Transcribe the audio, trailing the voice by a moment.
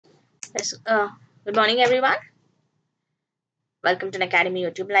Yes, good morning, everyone. Welcome to Unacademy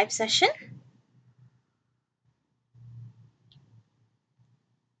YouTube live session.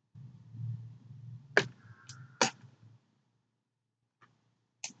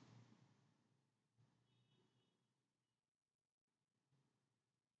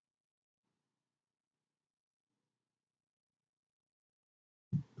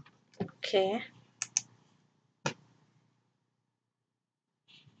 Okay.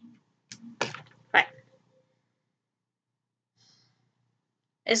 Fine.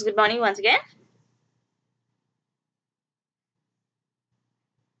 Yes, good morning once again.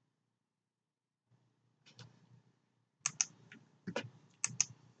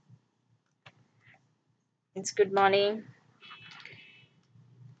 It's good morning.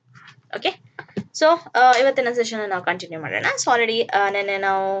 Okay. So, ಇವತ್ತಿನ session ನಾವು continue ಮಾಡೋಣ. So already ನೆನ್ನೆ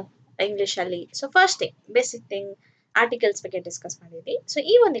ನಾವು English ಅಲ್ಲಿ so first thing basic thing articles ಬಗ್ಗೆ discuss ಮಾಡಿದ್ವಿ. So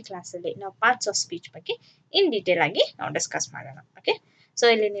ಈ ಒಂದು ಕ್ಲಾಸಲ್ಲಿ ನಾವು ಪಾರ್ಟ್ಸ್ ಆಫ್ ಸ್ಪೀಚ್ ಬಗ್ಗೆ ಇನ್ ಡೀಟೇಲ್ ಆಗಿ ನಾವು ಡಿಸ್ಕಸ್ ಮಾಡೋಣ. ಓಕೆ. ಸೊ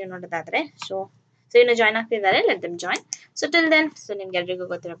ಇಲ್ಲಿ ನೀವು ನೋಡೋದಾದ್ರೆ ಸೊ ಇನ್ನು ಜಾಯ್ನ್ ಆಗ್ತಿದ್ದಾರೆ, let them join. So till then so ನಿಮ್ಗೆ ಎಲ್ರಿಗೂ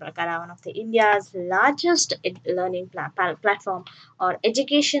ಗೊತ್ತಿರೋ ಪ್ರಕಾರ one of the India's largest learning platform R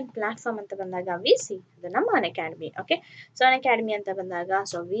education platform ಅಂತ ಬಂದಾಗ ವಿ ಸಿ ಅದು ನಮ್ಮ ಅನ್ಅಕಾಡೆಮಿ. ಓಕೆ. ಸೊ ಅನ್ಅಕಾಡೆಮಿ ಅಂತ ಬಂದಾಗ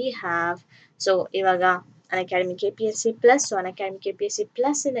ಸೊ ವಿ ಹ್ಯಾವ್ ಸೊ ಇವಾಗ Unacademy KPSC plus. So Unacademy KPSC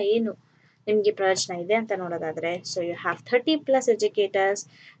plus ಇಂದ ಏನು ನಿಮಗೆ ಪ್ರಯೋಜನ ಇದೆ ಅಂತ ನೋಡೋದಾದ್ರೆ so you have 30+ educators.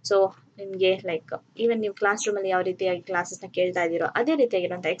 So ನಿಮಗೆ ಲೈಕ್ ಈವನ್ ನೀವು ಕ್ಲಾಸ್ ರೂಮಲ್ಲಿ ಯಾವ ರೀತಿಯಾಗಿ ಕ್ಲಾಸಸ್ನ ಕೇಳ್ತಾ ಇದ್ದೀರೋ ಅದೇ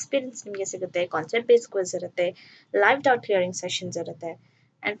ರೀತಿಯಾಗಿರುವಂಥ ಎಕ್ಸ್ಪೀರಿಯನ್ಸ್ ನಿಮಗೆ ಸಿಗುತ್ತೆ. ಕಾನ್ಸೆಪ್ಟ್ ಬೇಸ್ಡ್ ಕ್ವಿಜ್ ಇರುತ್ತೆ, ಲೈವ್ ಡೌಟ್ ಕ್ಲಿಯರಿಂಗ್ ಸೆಷನ್ಸ್ ಇರುತ್ತೆ,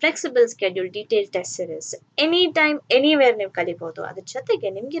 and flexible schedule, detail test series, any time anywhere ನೀವು ಕಲಿಬೋದು. ಅದ್ರ ಜೊತೆಗೆ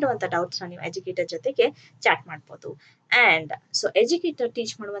ನಿಮಗಿರುವಂಥ ಡೌಟ್ಸ್ನ ನೀವು ಎಜುಕೇಟರ್ ಜೊತೆಗೆ ಚಾಟ್ ಮಾಡ್ಬೋದು. ಆ್ಯಂಡ್ ಸೊ ಎಜುಕೇಟರ್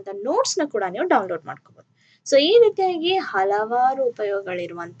ಟೀಚ್ ಮಾಡುವಂಥ ನೋಟ್ಸ್ನ ಕೂಡ ನೀವು ಡೌನ್ಲೋಡ್ ಮಾಡ್ಕೋಬೋದು. ಸೊ ಈ ರೀತಿಯಾಗಿ ಹಲವಾರು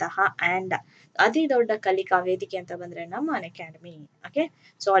ಉಪಯೋಗಗಳಿರುವಂತಹ ಆ್ಯಂಡ್ ಅತಿ ದೊಡ್ಡ ಕಲಿಕಾ ವೇದಿಕೆ ಅಂತ ಬಂದರೆ ನಮ್ಮ ಅನ್ಅಕಾಡೆಮಿ. ಓಕೆ.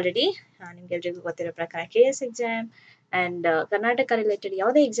 ಸೊ ಆಲ್ರೆಡಿ ನಿಮ್ಗೆಲ್ರಿಗೂ ಗೊತ್ತಿರೋ ಪ್ರಕಾರ KAS exam and Karnataka related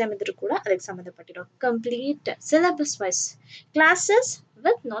ಯಾವುದೇ ಎಕ್ಸಾಮ್ ಇದ್ರೂ ಕೂಡ ಅದಕ್ಕೆ ಸಂಬಂಧಪಟ್ಟಿರೋ complete syllabus wise classes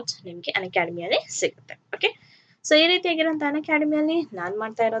with notes ನಿಮಗೆ ಅನ್ಅಕಾಡೆಮಿಯಲ್ಲಿ ಸಿಗುತ್ತೆ. ಓಕೆ. ಸೊ ಈ ರೀತಿಯಾಗಿರೋಂಥ ಅನ್ಅಕಾಡೆಮಿಯಲ್ಲಿ ನಾನು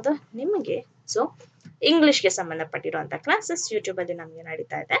ಮಾಡ್ತಾ ಇರೋದು ನಿಮಗೆ ಸೊ ಇಂಗ್ಲೀಷ್ಗೆ ಸಂಬಂಧಪಟ್ಟಿರುವಂಥ ಕ್ಲಾಸಸ್ ಯೂಟ್ಯೂಬಲ್ಲಿ ನಮಗೆ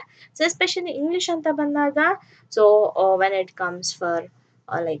ನಡೀತಾ ಇದೆ. ಸೊ ಎಸ್ಪೆಷಲಿ ಇಂಗ್ಲೀಷ್ ಅಂತ ಬಂದಾಗ so when it comes for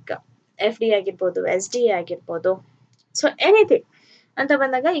like FD ಆಗಿರ್ಬೋದು, SDA ಆಗಿರ್ಬೋದು, ಸೊ ಎನಿಥಿಂಗ್ ಅಂತ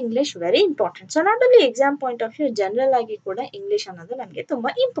ಬಂದಾಗ English very important. So not only exam point of view, general ಆಗಿ ಕೂಡ ಇಂಗ್ಲೀಷ್ ಅನ್ನೋದು ನಮಗೆ ತುಂಬ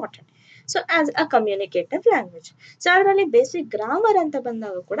important. So as a communicative language. So ಅದರಲ್ಲಿ ಬೇಸಿಕ್ ಗ್ರಾಮರ್ ಅಂತ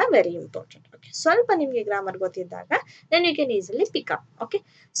ಬಂದಾಗ ಕೂಡ ವೆರಿ ಇಂಪಾರ್ಟೆಂಟ್. ಓಕೆ. ಸ್ವಲ್ಪ ನಿಮಗೆ grammar ಗೊತ್ತಿದ್ದಾಗ then you can easily pick up. Okay.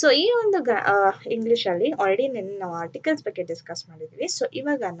 So ಈ ಒಂದು ಇಂಗ್ಲೀಷಲ್ಲಿ ಆಲ್ರೆಡಿ ನಾವು ಆರ್ಟಿಕಲ್ಸ್ ಬಗ್ಗೆ ಡಿಸ್ಕಸ್ ಮಾಡಿದ್ವಿ. ಸೊ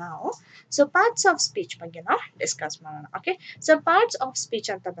ಇವಾಗ ನಾವು ಸೊ ಪಾರ್ಟ್ಸ್ ಆಫ್ ಸ್ಪೀಚ್ ಬಗ್ಗೆ ನಾವು ಡಿಸ್ಕಸ್ ಮಾಡೋಣ. Okay. So parts of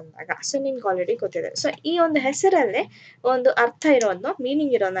speech ಅಂತ ಬಂದಾಗ ಸೊ ನಿಮ್ಗೆ ಆಲ್ರೆಡಿ ಗೊತ್ತಿದೆ. ಸೊ ಈ ಒಂದು ಹೆಸರಲ್ಲೇ ಒಂದು ಅರ್ಥ ಇರೋದನ್ನ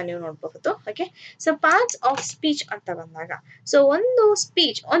ಮೀನಿಂಗ್ ಇರೋದನ್ನ ನೀವು ನೋಡಬಹುದು. Okay. So parts of speech ಅಂತ ಬಂದಾಗ ಸೊ ಒಂದು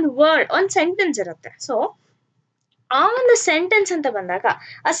ಸ್ಪೀಚ್, ಒಂದು ವರ್ಡ್, ಒಂದು ಸೆಂಟೆನ್ಸ್ ಇರುತ್ತೆ. ಸೊ ಆ ಒಂದು ಸೆಂಟೆನ್ಸ್ ಅಂತ ಬಂದಾಗ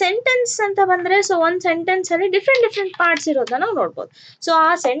ಆ ಸೆಂಟೆನ್ಸ್ ಅಂತ ಬಂದ್ರೆ ಸೊ ಒಂದು ಸೆಂಟೆನ್ಸ್ ಅಲ್ಲಿ ಡಿಫ್ರೆಂಟ್ ಪಾರ್ಟ್ಸ್ ಇರೋದನ್ನ ನಾವು ನೋಡ್ಬೋದು. ಸೊ ಆ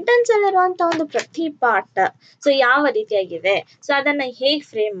ಸೆಂಟೆನ್ಸ್ ಅಲ್ಲಿರುವಂತ ಒಂದು ಪ್ರತಿ ಪಾರ್ಟ್ ಸೊ ಯಾವ ರೀತಿಯಾಗಿದೆ, ಸೊ ಅದನ್ನ ಹೇಗೆ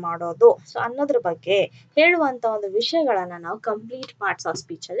ಫ್ರೇಮ್ ಮಾಡೋದು ಸೊ ಅನ್ನೋದ್ರ ಬಗ್ಗೆ ಹೇಳುವಂತ ಒಂದು ವಿಷಯಗಳನ್ನ ನಾವು ಕಂಪ್ಲೀಟ್ ಪಾರ್ಟ್ಸ್ ಆಫ್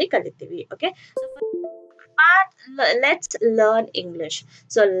ಸ್ಪೀಚ್ ಅಲ್ಲಿ ಕಲಿತೀವಿ. Okay. Let's learn English.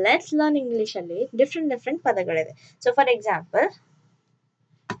 So let's learn English ಅಲ್ಲಿ different ಪದಗಳಿದೆ. So for example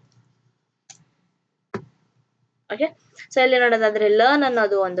okay. So ಇಲ್ಲಿ ನೋಡೋದಾದ್ರೆ ಲರ್ನ್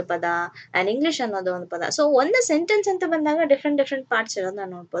ಅನ್ನೋದು ಒಂದು ಪದ ಆ್ಯಂಡ್ ಇಂಗ್ಲಿಷ್ ಅನ್ನೋದು ಒಂದು ಪದ. ಸೊ ಒಂದು ಸೆಂಟೆನ್ಸ್ ಅಂತ ಬಂದಾಗ ಡಿಫ್ರೆಂಟ್ ಪಾರ್ಟ್ಸ್ ಇರೋದನ್ನ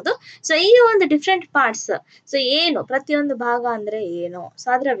ನೋಡ್ಬೋದು. ಸೊ ಈ ಒಂದು ಡಿಫ್ರೆಂಟ್ ಪಾರ್ಟ್ಸ್ ಸೊ ಏನು, ಪ್ರತಿಯೊಂದು ಭಾಗ ಅಂದ್ರೆ ಏನು, ಸೊ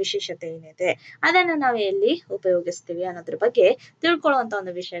ಅದರ ವಿಶೇಷತೆ ಏನಿದೆ, ಅದನ್ನ ನಾವು ಎಲ್ಲಿ ಉಪಯೋಗಿಸ್ತೀವಿ ಅನ್ನೋದ್ರ ಬಗ್ಗೆ ತಿಳ್ಕೊಳ್ಳುವಂತ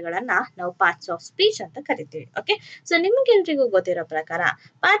ಒಂದು ವಿಷಯಗಳನ್ನ ನಾವು ಪಾರ್ಟ್ಸ್ ಆಫ್ ಸ್ಪೀಚ್ ಅಂತ ಕರಿತೀವಿ. ಓಕೆ. ಸೊ ನಿಮ್ಗೆಲ್ರಿಗೂ ಗೊತ್ತಿರೋ ಪ್ರಕಾರ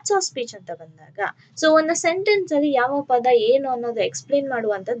ಪಾರ್ಟ್ಸ್ ಆಫ್ ಸ್ಪೀಚ್ ಅಂತ ಬಂದಾಗ ಸೊ ಒಂದು ಸೆಂಟೆನ್ಸ್ ಅಲ್ಲಿ ಯಾವ ಪದ ಏನು ಅನ್ನೋದು ಎಕ್ಸ್ಪ್ಲೇನ್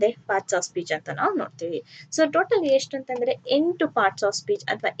ಮಾಡುವಂಥದ್ದೇ ಪಾರ್ಟ್ಸ್ ಆಫ್ ಸ್ಪೀಚ್ ಅಂತ ನಾವು ನೋಡ್ತೀವಿ. ಸೊ ಟೋಟಲ್ ಎಷ್ಟು ಅಂತಂದ್ರೆ 8 ಪಾರ್ಟ್ಸ್ ಆಫ್ ಸ್ಪೀಚ್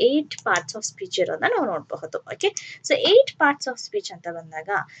ಅಥವಾ 8 ಪಾರ್ಟ್ಸ್ ಆಫ್ ಸ್ಪೀಚ್ ಇರೋದನ್ನ ನಾವು ನೋಡಬಹುದು. Okay. So 8 parts of speech ಅಂತ ಬಂದಾಗ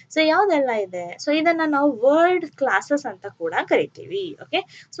ಸೊ ಯಾವ್ದೆಲ್ಲ ಇದೆ, ಸೊ ಇದನ್ನ ನಾವು ವರ್ಡ್ ಕ್ಲಾಸಸ್ ಅಂತ ಕೂಡ ಕರಿತೀವಿ. Okay.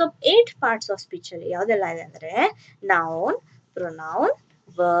 So 8 parts of speech ಅಲ್ಲಿ ಯಾವ್ದೆಲ್ಲ ಇದೆ ಅಂದ್ರೆ noun, pronoun,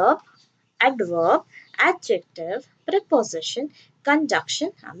 verb, adverb, adjective, preposition,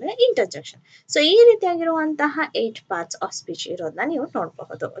 conjunction, ಆಮೇಲೆ ಇಂಟರ್ಜೆಕ್ಷನ್. ಸೊ ಈ ರೀತಿಯಾಗಿರುವಂತಹ 8 ಪಾರ್ಟ್ಸ್ ಆಫ್ ಸ್ಪೀಚ್ ಇರೋದನ್ನ ನೀವು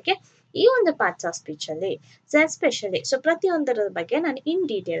ನೋಡಬಹುದು. ಓಕೆ. ಈ ಒಂದು ಪಾರ್ಟ್ಸ್ ಆಫ್ ಸ್ಪೀಚ್ ಅಲ್ಲಿ ಸೊ ಎಸ್ಪೆಷಲಿ ಸೊ ಪ್ರತಿಯೊಂದರ ಬಗ್ಗೆ ನಾನು ಇನ್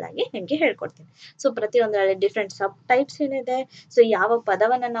ಡೀಟೇಲ್ ಆಗಿ ನಿಮಗೆ ಹೇಳ್ಕೊಡ್ತೀನಿ. ಸೊ ಪ್ರತಿಯೊಂದರಲ್ಲಿ ಡಿಫ್ರೆಂಟ್ ಸಬ್ ಟೈಪ್ಸ್ ಏನಿದೆ, ಸೊ ಯಾವ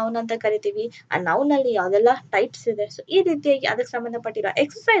ಪದವನ್ನ ನೌನ್ ಅಂತ ಕರಿತೀವಿ, ಆ ನೌನ್ ಅಲ್ಲಿ ಯಾವ್ದೆಲ್ಲ ಟೈಪ್ಸ್ ಇದೆ, ಸೊ ಈ ರೀತಿಯಾಗಿ ಅದಕ್ಕೆ ಸಂಬಂಧಪಟ್ಟಿರೋ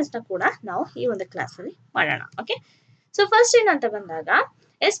ಎಕ್ಸರ್ಸೈಸ್ ನ ಕೂಡ ನಾವು ಈ ಒಂದು ಕ್ಲಾಸ್ ಅಲ್ಲಿ ಮಾಡೋಣ. ಓಕೆ. ಸೊ ಫಸ್ಟ್ ಏನಂತ ಬಂದಾಗ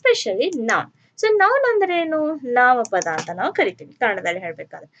ಎಸ್ಪೆಷಲಿ ನೌನ್. ಸೊ ನೌನ್ ಅಂದ್ರೆ ಏನು? ನಾಮಪದ ಅಂತ ನಾವು ಕರಿತೀವಿ ಕನ್ನಡದಲ್ಲಿ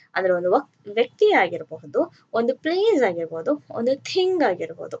ಹೇಳ್ಬೇಕಾದ್ರೆ. ಅಂದ್ರೆ ಒಂದು ವ್ಯಕ್ತಿ ಆಗಿರಬಹುದು, ಒಂದು ಪ್ಲೇಸ್ ಆಗಿರ್ಬೋದು, ಒಂದು ಥಿಂಗ್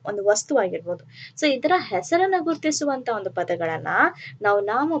ಆಗಿರ್ಬೋದು, ಒಂದು ವಸ್ತು ಆಗಿರ್ಬೋದು. ಸೊ ಇದರ ಹೆಸರನ್ನ ಗುರುತಿಸುವಂತ ಒಂದು ಪದಗಳನ್ನ ನಾವು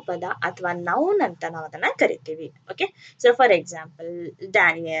ನಾಮಪದ ಅಥವಾ ನೌನ್ ಅಂತ ನಾವು ಅದನ್ನ ಕರಿತೀವಿ. Okay, so for example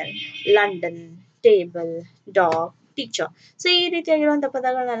Daniel, London, table, dog, teacher. So ಈ ರೀತಿಯಾಗಿರುವಂತಹ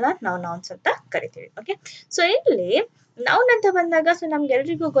ಪದಗಳನ್ನೆಲ್ಲ ನಾವು ನೌನ್ಸ್ ಅಂತ ಕರಿತೀವಿ. ಓಕೆ, ಸೊ ಇಲ್ಲಿ ನೌನ್ ಅಂತ ಬಂದಾಗ ಸೊ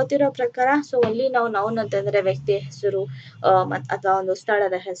ನಮ್ಗೆಲ್ರಿಗೂ ಗೊತ್ತಿರೋ ಪ್ರಕಾರ ಸೊ ಅಲ್ಲಿ ನಾವು ನೌನ್ ಅಂತಂದ್ರೆ ವ್ಯಕ್ತಿಯ ಹೆಸರು ಅಥವಾ ಒಂದು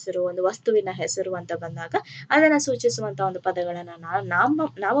ಸ್ಥಳದ ಹೆಸರು, ಒಂದು ವಸ್ತುವಿನ ಹೆಸರು ಅಂತ ಬಂದಾಗ ಅದನ್ನ ಸೂಚಿಸುವಂತ ಒಂದು ಪದಗಳನ್ನ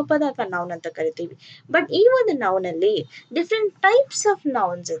ನಾಮಪದ ಅಥವಾ ನೌನ್ ಅಂತ ಕರಿತೀವಿ. ಬಟ್ ಈ ಒಂದು ನೌನ್ ಅಲ್ಲಿ ಡಿಫ್ರೆಂಟ್ ಟೈಪ್ಸ್ ಆಫ್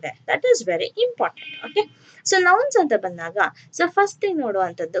ನೌನ್ಸ್ ಇದೆ. That is very important. Okay, so nouns ಅಂತ ಬಂದಾಗ ಸೊ ಫಸ್ಟ್ ಥಿಂಗ್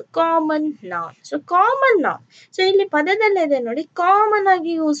ನೋಡುವಂಥದ್ದು common noun. So common noun, so ಇಲ್ಲಿ ಪದದಲ್ಲೇ ಇದೆ ನೋಡಿ, ಕಾಮನ್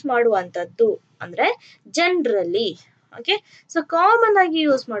ಆಗಿ ಯೂಸ್ ಮಾಡುವಂಥದ್ದು ಅಂದ್ರೆ ಜನರಲಿ. ಓಕೆ, ಸೊ ಕಾಮನ್ ಆಗಿ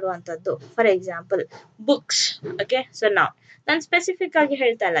ಯೂಸ್ ಮಾಡುವಂಥದ್ದು for example books. Okay, so ನಾನು ಸ್ಪೆಸಿಫಿಕ್ ಆಗಿ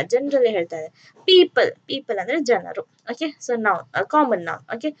ಹೇಳ್ತಾ ಇಲ್ಲ, ಜನರಲಿ ಹೇಳ್ತಾ ಇದೆ. ಪೀಪಲ್ ಅಂದ್ರೆ ಜನರು. Okay, so noun common noun.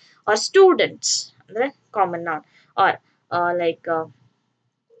 Okay, R students ಅಂದ್ರೆ common noun. Are like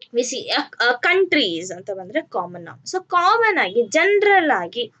we C countries ಅಂತ ಬಂದ್ರೆ ಕಾಮನ್ ನೌನ್. ಸೊ ಕಾಮನ್ ಆಗಿ ಜನರಲ್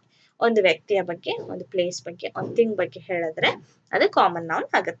ಆಗಿ ಒಂದು ವ್ಯಕ್ತಿಯ ಬಗ್ಗೆ, ಒಂದು ಪ್ಲೇಸ್ ಬಗ್ಗೆ, ಒಂದು ಥಿಂಗ್ ಬಗ್ಗೆ ಹೇಳಿದ್ರೆ ಅದು ಕಾಮನ್ ನೌನ್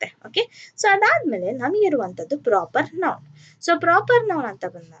ಆಗುತ್ತೆ. ಓಕೆ, ಸೊ ಅದಾದ್ಮೇಲೆ ನಮಗಿರುವಂಥದ್ದು proper noun. So proper noun ಅಂತ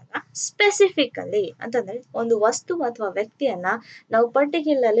ಬಂದಾಗ ಸ್ಪೆಸಿಫಿಕಲಿ ಅಂತಂದ್ರೆ ಒಂದು ವಸ್ತು ಅಥವಾ ವ್ಯಕ್ತಿಯನ್ನ ನಾವು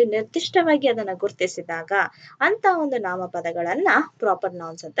ಪರ್ಟಿಕ್ಯುಲರ್ಲಿ ನಿರ್ದಿಷ್ಟವಾಗಿ ಅದನ್ನ ಗುರುತಿಸಿದಾಗ ಅಂತ ಒಂದು ನಾಮಪದಗಳನ್ನ ಪ್ರಾಪರ್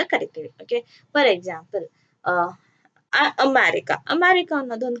ನೌನ್ಸ್ ಅಂತ ಕರಿತೀವಿ. ಓಕೆ, ಫಾರ್ ಎಕ್ಸಾಂಪಲ್ ಅಮೆರಿಕಾ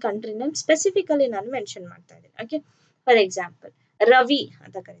ಅನ್ನೋದು ಒಂದು ಕಂಟ್ರಿ ನೇಮ್ ಸ್ಪೆಸಿಫಿಕಲಿ ನಾನು ಮೆನ್ಷನ್ ಮಾಡ್ತಾ ಇದ್ದೀನಿ. ಓಕೆ, ಫಾರ್ ಎಕ್ಸಾಂಪಲ್ ರವಿ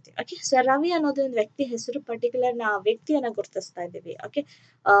ಅಂತ ಕರಿತೀವಿ. ಓಕೆ, ಸೊ ರವಿ ಅನ್ನೋದು ಒಂದು ವ್ಯಕ್ತಿ ಹೆಸರು, ಪರ್ಟಿಕ್ಯುಲರ್ ನಾವು ವ್ಯಕ್ತಿಯನ್ನ ಗುರುತಿಸ್ತಾ ಇದ್ದೀವಿ. Okay,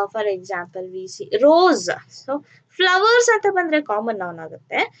 for example V C rose. So flowers ಅಂತ ಬಂದ್ರೆ ಕಾಮನ್ ನೌನ್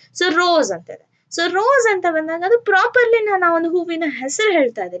ಆಗುತ್ತೆ. ಸೊ ರೋಸ್ ಅಂತ ಇದೆ. ಸೊ ರೋಸ್ ಅಂತ ಬಂದಾಗ ಅದು ಪ್ರಾಪರ್ಲಿ ನಾನು ಒಂದು ಹೂವಿನ ಹೆಸರು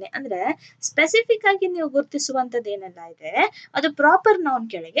ಹೇಳ್ತಾ ಇದ್ದೀನಿ. ಅಂದ್ರೆ ಸ್ಪೆಸಿಫಿಕ್ ಆಗಿ ನೀವು ಗುರುತಿಸುವಂತದ್ದು ಏನೆಲ್ಲ ಇದೆ ಅದು ಪ್ರಾಪರ್ ನೌನ್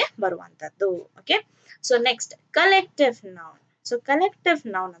ಕೆಳಗೆ ಬರುವಂತದ್ದು. Okay, so next collective noun. So collective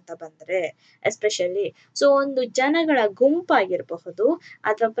noun ಅಂತ ಬಂದ್ರೆ ಎಸ್ಪೆಷಲಿ ಸೊ ಒಂದು ಜನಗಳ ಗುಂಪಾಗಿರಬಹುದು,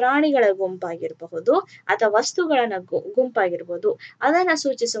 ಅಥವಾ ಪ್ರಾಣಿಗಳ ಗುಂಪಾಗಿರಬಹುದು, ಅಥವಾ ವಸ್ತುಗಳನ್ನ ಗುಂಪಾಗಿರ್ಬೋದು, ಅದನ್ನ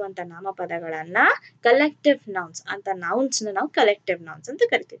ಸೂಚಿಸುವಂತ ನಾಮಪದಗಳನ್ನ ಕಲೆಕ್ಟಿವ್ ನೌನ್ಸ್ ಅಂತ ನಾವು ಕಲೆಕ್ಟಿವ್ ನೌನ್ಸ್ ಅಂತ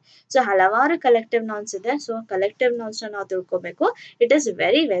ಕರಿತೀವಿ. ಸೊ ಹಲವಾರು ಕಲೆಕ್ಟಿವ್ ನೌನ್ಸ್ ಇದೆ. ಸೊ ಕಲೆಕ್ಟಿವ್ ನೌನ್ಸ್ ನಾವು ತಿಳ್ಕೊಬೇಕು. It is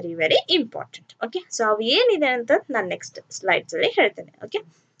very very very important. Okay, so ಅವು ಏನಿದೆ ಅಂತ ನಾನು ನೆಕ್ಸ್ಟ್ ಸ್ಲೈಡ್ಸ್ ಅಲ್ಲಿ ಹೇಳ್ತೇನೆ. ಓಕೆ,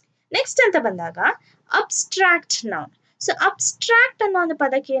 ನೆಕ್ಸ್ಟ್ ಅಂತ ಬಂದಾಗ ಅಬ್ಸ್ಟ್ರಾಕ್ಟ್ ನೌನ್. ಸೊ ಅಬ್ಸ್ಟ್ರಾಕ್ಟ್ ಅನ್ನೋ ಒಂದು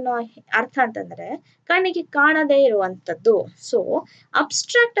ಪದಕ್ಕೆ ಏನು ಅರ್ಥ ಅಂತಂದ್ರೆ ಕಣ್ಣಿಗೆ ಕಾಣದೇ ಇರುವಂತದ್ದು. ಸೊ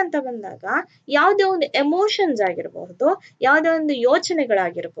ಅಬ್ಸ್ಟ್ರಾಕ್ಟ್ ಅಂತ ಬಂದಾಗ ಯಾವುದೇ ಒಂದು ಎಮೋಷನ್ಸ್ ಆಗಿರಬಹುದು, ಯಾವುದೇ ಒಂದು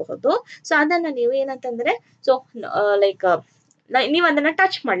ಯೋಚನೆಗಳಾಗಿರಬಹುದು, ಸೊ ಅದನ್ನ ನೀವು ಏನಂತಂದ್ರೆ ಸೊ ಲೈಕ್ ನೀವು ಅದನ್ನ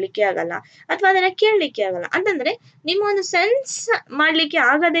ಟಚ್ ಮಾಡ್ಲಿಕ್ಕೆ ಆಗಲ್ಲ, ಅಥವಾ ಅದನ್ನ ಕೇಳಲಿಕ್ಕೆ ಆಗಲ್ಲ. ಅಂತಂದ್ರೆ ನಿಮ್ಮ ಒಂದು ಸೆನ್ಸ್ ಮಾಡ್ಲಿಕ್ಕೆ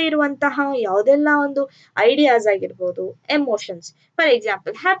ಆಗದೇ ಇರುವಂತಹ ಯಾವುದೆಲ್ಲ ಒಂದು ಐಡಿಯಾಸ್ ಆಗಿರ್ಬೋದು, emotions. For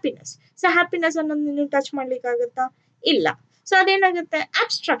example happiness. So happiness ಅನ್ನೋದು ನೀವು ಟಚ್ ಮಾಡ್ಲಿಕ್ಕೆ ಆಗುತ್ತಾ? ಇಲ್ಲ. ಸೊ ಅದೇನಾಗುತ್ತೆ?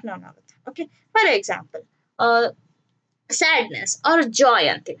 ಅಬ್ಸ್ಟ್ರಾಕ್ಟ್ ನೌನ್ ಆಗುತ್ತೆ. Okay, for example sadness R Joy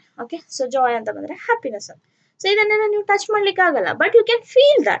ಅಂತೀವಿ. ಓಕೆ, ಸೊ ಜಾಯ್ ಅಂತ ಬಂದ್ರೆ ಹ್ಯಾಪಿನೆಸ್ ಅಂತ. ಸೊ ಇದನ್ನೆಲ್ಲ ನೀವು ಟಚ್ ಮಾಡ್ಲಿಕ್ಕೆ ಆಗಲ್ಲ, but you can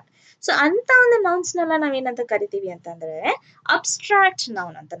feel that. So ಅಂತ ಒಂದು ನೌನ್ಸ್ನೆಲ್ಲ ನಾವೇನಂತ ಕರಿತೀವಿ ಅಂತಂದ್ರೆ ಅಬ್ಸ್ಟ್ರಾಕ್ಟ್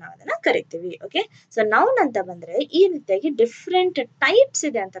ನೌನ್ ಅಂತ ನಾವು ಅದನ್ನ ಕರಿತೀವಿ. ಓಕೆ, ಸೊ ನೌನ್ ಅಂತ ಬಂದ್ರೆ ಈ ರೀತಿಯಾಗಿ ಡಿಫ್ರೆಂಟ್ ಟೈಪ್ಸ್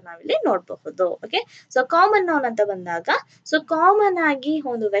ಇದೆ ಅಂತ ನಾವಿಲ್ಲಿ ನೋಡಬಹುದು. ಓಕೆ, ಸೊ ಕಾಮನ್ ನೌನ್ ಅಂತ ಬಂದಾಗ ಸೊ ಕಾಮನ್ ಆಗಿ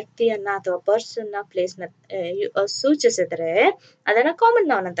ಒಂದು ವ್ಯಕ್ತಿಯನ್ನ ಅಥವಾ ಪರ್ಸನ್ ನ ಪ್ಲೇಸ್ ನ ಸೂಚಿಸಿದ್ರೆ ಅದನ್ನ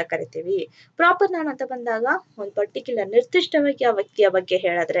ಕಾಮನ್ ನೌನ್ ಅಂತ ಕರಿತೀವಿ. ಪ್ರಾಪರ್ ನೌನ್ ಅಂತ ಬಂದಾಗ ಒಂದು ಪರ್ಟಿಕ್ಯುಲರ್ ನಿರ್ದಿಷ್ಟವಾಗಿ ಆ ವ್ಯಕ್ತಿಯ ಬಗ್ಗೆ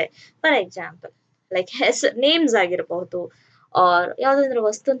ಹೇಳಿದ್ರೆ, ಫಾರ್ ಎಕ್ಸಾಂಪಲ್ ಲೈಕ್ ನೇಮ್ಸ್ ಆಗಿರಬಹುದು, ಯಾವ್ದಾದ್ರು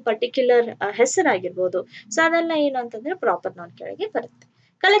ವಸ್ತು ಪರ್ಟಿಕ್ಯುಲರ್ ಹೆಸರಾಗಿರ್ಬೋದು. ಸೊ ಅದೆಲ್ಲ ಏನು ಅಂತಂದ್ರೆ ಪ್ರಾಪರ್ ನೌನ್ ಕೆಳಗೆ ಬರುತ್ತೆ.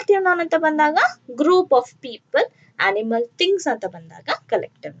 ಕಲೆಕ್ಟಿವ್ ನೌನ್ ಅಂತ ಬಂದಾಗ group of people, animal, things ಅಂತ ಬಂದಾಗ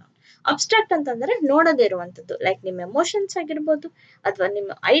ಕಲೆಕ್ಟಿವ್ ನೌನ್. ಅಬ್ಸ್ಟ್ರಾಕ್ಟ್ ಅಂತಂದ್ರೆ ನೋಡದೇ ಇರುವಂತದ್ದು, ಲೈಕ್ ನಿಮ್ಮ ಎಮೋಷನ್ಸ್ ಆಗಿರ್ಬೋದು ಅಥವಾ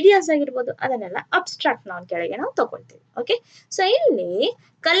ನಿಮ್ಮ ಐಡಿಯಾಸ್ ಆಗಿರ್ಬೋದು, ಅದನ್ನೆಲ್ಲ ಅಬ್ಸ್ಟ್ರಾಕ್ಟ್ ನೌನ್ ಕೆಳಗೆ ನಾವು ತಗೊಳ್ತೀವಿ. ಓಕೆ, ಸೊ ಇಲ್ಲಿ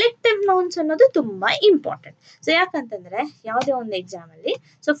ಕಲೆಕ್ಟಿವ್ ನೌನ್ಸ್ ಅನ್ನೋದು ತುಂಬಾ ಇಂಪಾರ್ಟೆಂಟ್. ಸೊ ಯಾಕಂತಂದ್ರೆ ಯಾವುದೇ ಒಂದು ಎಕ್ಸಾಮ್ ಅಲ್ಲಿ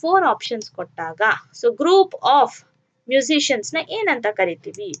ಸೊ 4 ಆಪ್ಷನ್ಸ್ ಕೊಟ್ಟಾಗ ಸೊ ಗ್ರೂಪ್ ಆಫ್ ಮ್ಯೂಸಿಷಿಯನ್ಸ್ ನ ಏನಂತ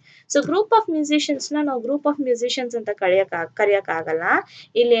ಕರಿತೀವಿ? ಸೊ ಗ್ರೂಪ್ ಆಫ್ ಮ್ಯೂಸಿಷಿಯನ್ಸ್ ನಾವು ಗ್ರೂಪ್ ಆಫ್ ಮ್ಯೂಸಿಷಿಯನ್ಸ್ ಅಂತ ಕರೆಯಕ್ ಆಗಲ್ಲ.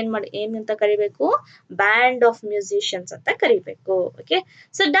 ಇಲ್ಲಿ ಏನಂತ ಕರಿಬೇಕು? ಬ್ಯಾಂಡ್ ಆಫ್ ಮ್ಯೂಸಿಷಿಯನ್ಸ್ ಅಂತ ಕರಿಬೇಕು. ಓಕೆ,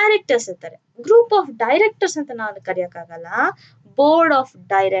 ಸೊ ಡೈರೆಕ್ಟರ್ಸ್ ಇರ್ತಾರೆ, ಗ್ರೂಪ್ ಆಫ್ ಡೈರೆಕ್ಟರ್ಸ್ ಅಂತ ನಾವು ಕರೆಯಕ್ ಆಗಲ್ಲ, ಬೋರ್ಡ್ ಆಫ್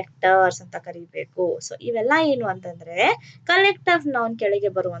ಡೈರೆಕ್ಟರ್ಸ್ ಅಂತ ಕರಿಬೇಕು. ಸೊ ಇವೆಲ್ಲ ಏನು ಅಂತಂದ್ರೆ ಕಲೆಕ್ಟಿವ್ ನೌನ್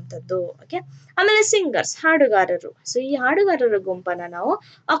ಕೆಳಗೆ ಬರುವಂತದ್ದು. ಓಕೆ, ಆಮೇಲೆ ಸಿಂಗರ್ಸ್, ಹಾಡುಗಾರರು. ಸೊ ಈ ಹಾಡುಗಾರರ ಗುಂಪನ್ನ ನಾವು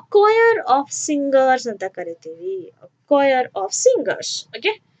ಅ ಕೊಯರ್ ಆಫ್ ಸಿಂಗರ್ಸ್ ಅಂತ ಕರಿತೀವಿ. ಕೊಯರ್ ಆಫ್ ಸಿಂಗರ್ಸ್.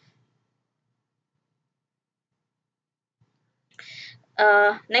 ಓಕೆ,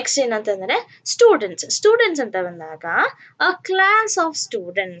 ನೆಕ್ಸ್ಟ್ ಏನಂತಂದ್ರೆ ಸ್ಟೂಡೆಂಟ್ಸ್ ಅಂತ ಬಂದಾಗ ಅ class of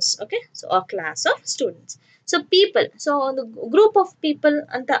students. Okay, so a class of students. So people, so ಒಂದು ಗ್ರೂಪ್ ಆಫ್ ಪೀಪಲ್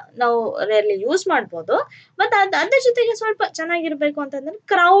ಅಂತ ನಾವು ರೇರ್ಲಿ ಯೂಸ್ ಮಾಡ್ಬೋದು. ಬಟ್ ಅದ್ರ ಜೊತೆಗೆ ಸ್ವಲ್ಪ ಚೆನ್ನಾಗಿರ್ಬೇಕು ಅಂತಂದ್ರೆ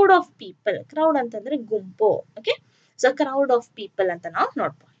ಕ್ರೌಡ್ ಆಫ್ ಪೀಪಲ್. ಕ್ರೌಡ್ ಅಂತಂದ್ರೆ ಗುಂಪು. Okay, so crowd of people ಅಂತ ನಾವು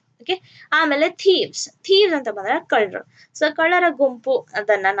ನೋಡ್ಬೋದು. ಓಕೆ, ಆಮೇಲೆ ಥೀವ್ಸ್ ಅಂತ ಬಂದ್ರೆ ಕಳ್ಳರು. ಸೊ ಕಳ್ಳರ ಗುಂಪು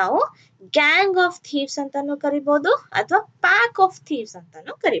ಅದನ್ನ ನಾವು ಗ್ಯಾಂಗ್ ಆಫ್ ಥೀವ್ಸ್ ಅಂತಾನು ಕರಿಬಹುದು ಅಥವಾ ಪ್ಯಾಕ್ ಆಫ್ ಥೀವ್ಸ್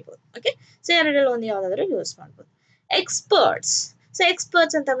ಅಂತಾನು ಕರಿಬಹುದು. ಓಕೆ, ಸೊ ಎರಡರಲ್ಲಿ ಒಂದು ಯಾವ್ದಾದ್ರು ಯೂಸ್ ಮಾಡ್ಬೋದು. ಎಕ್ಸ್ಪರ್ಟ್ಸ್. ಸೊ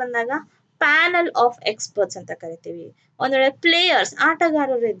ಎಕ್ಸ್ಪರ್ಟ್ಸ್ ಅಂತ ಬಂದಾಗ ಪ್ಯಾನಲ್ ಆಫ್ ಎಕ್ಸ್ಪರ್ಟ್ಸ್ ಅಂತ ಕರಿತೀವಿ. ಒಂದ್ ವೇಳೆ ಪ್ಲೇಯರ್ಸ್,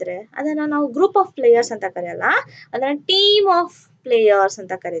 ಆಟಗಾರರು ಇದ್ರೆ ಅದನ್ನ ನಾವು ಗ್ರೂಪ್ ಆಫ್ ಪ್ಲೇಯರ್ಸ್ ಅಂತ ಕರೆಯಲ್ಲ, ಅದನ್ನ ಟೀಮ್ ಆಫ್ ಪ್ಲೇಯರ್ಸ್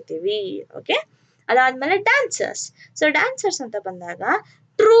ಅಂತ ಕರಿತೀವಿ. ಓಕೆ, ಅದಾದ್ಮೇಲೆ ಡ್ಯಾನ್ಸರ್ಸ್. ಸೊ ಡ್ಯಾನ್ಸರ್ಸ್ ಅಂತ ಬಂದಾಗ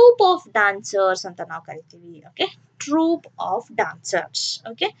ಟ್ರೂಪ್ ಆಫ್ ಡ್ಯಾನ್ಸರ್ಸ್ ಅಂತ ನಾವು ಕರಿತೀವಿ. Okay, troupe of dancers.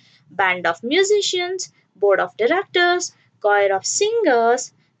 Okay, band of musicians, board of directors, choir of singers,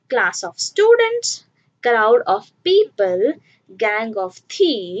 class of students, crowd of people, gang of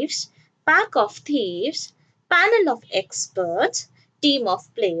thieves, pack of thieves, panel of experts, team of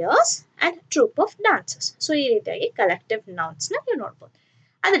players and troop of dancers. So ಈ ರೀತಿಯಾಗಿ collective nouns ನ ನೀವು ನೋಡ್ಬೋದು.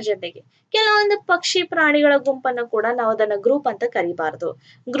 ಅದ್ರ ಜೊತೆಗೆ ಕೆಲವೊಂದು ಪಕ್ಷಿ ಪ್ರಾಣಿಗಳ ಗುಂಪನ್ನು ಕೂಡ ನಾವು ಅದನ್ನ ಗ್ರೂಪ್ ಅಂತ ಕರಿಬಾರ್ದು.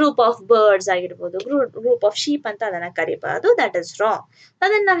 ಗ್ರೂಪ್ ಆಫ್ ಬರ್ಡ್ಸ್ ಆಗಿರ್ಬೋದು, ಗ್ರೂಪ್ ಆಫ್ ಶೀಪ್ ಅಂತ ಅದನ್ನ ಕರಿಬಾರ್ದು. That is wrong.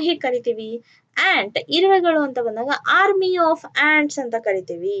 ಅದನ್ನ ನಾವು ಹೇಗೆ ಕರಿತೀವಿ? ಆಂಟ್, ಇರುವೆಗಳು ಅಂತ ಬಂದಾಗ ಆರ್ಮಿ ಆಫ್ ಆಂಟ್ಸ್ ಅಂತ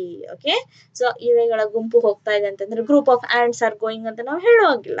ಕರಿತೀವಿ. ಓಕೆ, ಸೊ ಇರುವೆಗಳ ಗುಂಪು ಹೋಗ್ತಾ ಇದೆ ಅಂತಂದ್ರೆ group of ants are going ಅಂತ ನಾವು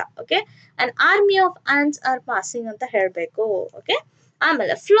ಹೇಳುವಾಗಿಲ್ಲ. Okay, and army of ants R passing ಅಂತ ಹೇಳ್ಬೇಕು. ಓಕೆ,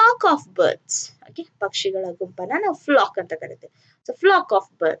 ಆಮೇಲೆ ಫ್ಲಾಕ್ ಆಫ್ ಬರ್ಡ್ಸ್. ಓಕೆ, ಪಕ್ಷಿಗಳ ಗುಂಪನ್ನ ನಾವು ಫ್ಲಾಕ್ ಅಂತ ಕರಿತೀವಿ. So ಫ್ಲಾಕ್ of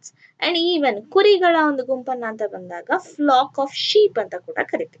birds. And even ಕುರಿಗಳ ಒಂದು ಗುಂಪನ್ನ ಅಂತ ಬಂದಾಗ ಫ್ಲಾಕ್ ಆಫ್ ಶೀಪ್ ಅಂತ ಕೂಡ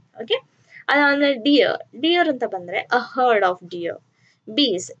ಕರಿತೀವಿ. ಓಕೆ, ಅದಾದ್ಮೇಲೆ ಡಿಯರ್ ಅಂತ ಬಂದ್ರೆ ಅ ಹರ್ಡ್ ಆಫ್ ಡಿಯರ್.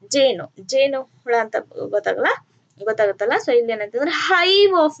 ಬೀಸ್, ಜೇನು ಹುಳ ಅಂತ ಗೊತ್ತಾಗುತ್ತಲ್ಲ. ಸೊ ಇಲ್ಲಿ ಏನಂತಂದ್ರೆ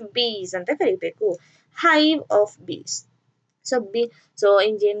ಹೈವ್ ಆಫ್ ಬೀಸ್ ಅಂತ ಕರಿಬೇಕು. Hive of bees. ಸೊ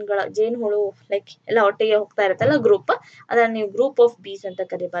ಈ ಜೇನು ಹುಳು ಲೈಕ್ ಎಲ್ಲ ಒಟ್ಟಿಗೆ ಹೋಗ್ತಾ ಇರುತ್ತಲ್ಲ ಗ್ರೂಪ್, ಅದನ್ನ ನೀವು ಗ್ರೂಪ್ ಆಫ್ ಬೀಸ್ ಅಂತ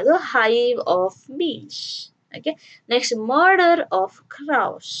ಕರಿಬಾರ್ದು. Hive of bees. Okay, next murder of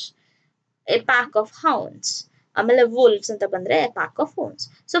crows, A pack of ಹೌನ್ಸ್. ಆಮೇಲೆ ವೂಲ್ಫ್ಸ್ ಅಂತ ಬಂದ್ರೆ A pack of ಹೌನ್ಸ್.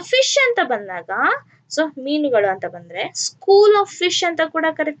 So fish ಅಂತ ಬಂದಾಗ, ಸೊ ಮೀನುಗಳು ಅಂತ ಬಂದ್ರೆ ಸ್ಕೂಲ್ ಆಫ್ ಫಿಶ್ ಅಂತ ಕೂಡ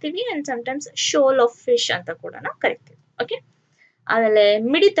ಕರಿತೀವಿ. ಅಂಡ್ ಸಮಟೈಮ್ಸ್ ಶೋಲ್ ಆಫ್ ಫಿಶ್ ಅಂತ ಕೂಡ ನಾವು ಕರಿತೀವಿ. ಓಕೆ, ಆಮೇಲೆ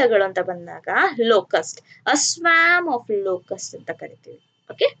ಮಿಡಿತಗಳು ಅಂತ ಬಂದಾಗ ಲೋಕಸ್ಟ್, ಅ ಸ್ವಾಮ್ ಆಫ್ ಲೋಕಸ್ಟ್ ಅಂತ ಕರಿತೀವಿ.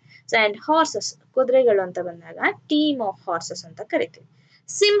 ಓಕೆ, ಸೊ ಅಂಡ್ ಹಾರ್ಸಸ್, ಕುದುರೆಗಳು ಅಂತ ಬಂದಾಗ ಟೀಮ್ ಆಫ್ ಹಾರ್ಸಸ್ ಅಂತ ಕರಿತೀವಿ.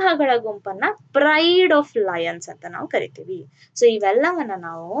 ಸಿಂಹಗಳ ಗುಂಪನ್ನ ಪ್ರೈಡ್ ಆಫ್ ಲಯನ್ಸ್ ಅಂತ ನಾವು ಕರಿತೀವಿ. ಸೊ ಇವೆಲ್ಲವನ್ನ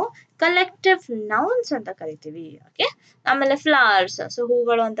ನಾವು ಕಲೆಕ್ಟಿವ್ ನೌನ್ಸ್ ಅಂತ ಕರಿತೀವಿ. ಓಕೆ, ಆಮೇಲೆ ಫ್ಲವರ್ಸ್. ಸೊ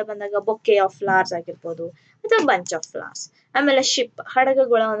ಹೂಗಳು ಅಂತ ಬಂದಾಗ ಬೊಕ್ಕೆ ಆಫ್ ಫ್ಲವರ್ಸ್ ಆಗಿರ್ಬೋದು ಅಥವಾ ಬಂಚ್ ಆಫ್ ಫ್ಲವರ್ಸ್. ಆಮೇಲೆ ಶಿಪ್,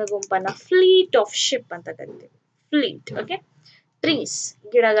 ಹಡಗುಗಳ ಒಂದು ಗುಂಪನ್ನ ಫ್ಲೀಟ್ ಆಫ್ ಶಿಪ್ ಅಂತ ಕರಿತೀವಿ. ಫ್ಲೀಟ್. ಓಕೆ, ಟ್ರೀಸ್,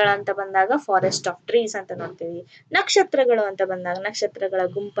 ಗಿಡಗಳಂತ ಬಂದಾಗ ಫಾರೆಸ್ಟ್ ಆಫ್ ಟ್ರೀಸ್ ಅಂತ ನೋಡ್ತೀವಿ. ನಕ್ಷತ್ರಗಳು ಅಂತ ಬಂದಾಗ ನಕ್ಷತ್ರಗಳ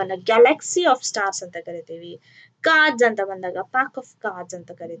ಗುಂಪನ್ನ ಗ್ಯಾಲಕ್ಸಿ ಆಫ್ ಸ್ಟಾರ್ಸ್ ಅಂತ ಕರಿತೀವಿ. ಕಾರ್ಡ್ಸ್ ಅಂತ ಬಂದಾಗ ಪ್ಯಾಕ್ ಆಫ್ ಕಾರ್ಡ್ಸ್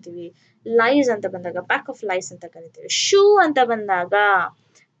ಅಂತ ಕರಿತೀವಿ. ಲೈಸ್ ಅಂತ ಬಂದಾಗ ಪ್ಯಾಕ್ ಆಫ್ ಲೈಸ್ ಅಂತ ಕರಿತೀವಿ. ಶೂ ಅಂತ ಬಂದಾಗ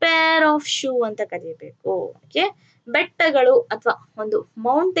ಪೇರ್ ಆಫ್ ಶೂ ಅಂತ ಕರಿಬೇಕು. ಓಕೆ, ಬೆಟ್ಟಗಳು ಅಥವಾ ಒಂದು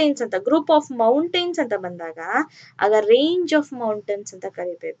ಮೌಂಟೇನ್ಸ್ ಅಂತ ಗ್ರೂಪ್ ಆಫ್ ಮೌಂಟೇನ್ಸ್ ಅಂತ ಬಂದಾಗ ಆಗ ರೇಂಜ್ ಆಫ್ ಮೌಂಟೇನ್ಸ್ ಅಂತ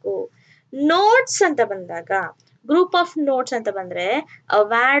ಕರಿಬೇಕು. ನೋಟ್ಸ್ ಅಂತ ಬಂದಾಗ ಗ್ರೂಪ್ ಆಫ್ ನೋಟ್ಸ್ ಅಂತ ಬಂದ್ರೆ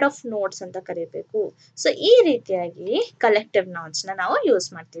ವ್ಯಾಡ್ ಆಫ್ ನೋಟ್ಸ್ ಅಂತ ಕರಿಬೇಕು. ಸೊ ಈ ರೀತಿಯಾಗಿ ಕಲೆಕ್ಟಿವ್ ನೌನ್ಸ್ ನ ನಾವು ಯೂಸ್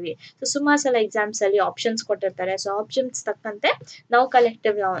ಮಾಡ್ತೀವಿ. ಸೊ ಸುಮಾರು ಸಲ ಎಕ್ಸಾಮ್ಸ್ ಅಲ್ಲಿ ಆಪ್ಷನ್ಸ್ ಕೊಟ್ಟಿರ್ತಾರೆ. ಸೊ ಆಪ್ಷನ್ಸ್ ತಕ್ಕಂತೆ ನಾವು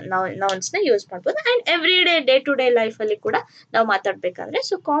ಕಲೆಕ್ಟಿವ್ ನೌನ್ಸ್ ನ ಯೂಸ್ ಮಾಡ್ಬೋದು. And every day to day life ಅಲ್ಲಿ ಕೂಡ ನಾವು ಮಾತಾಡ್ಬೇಕಂದ್ರೆ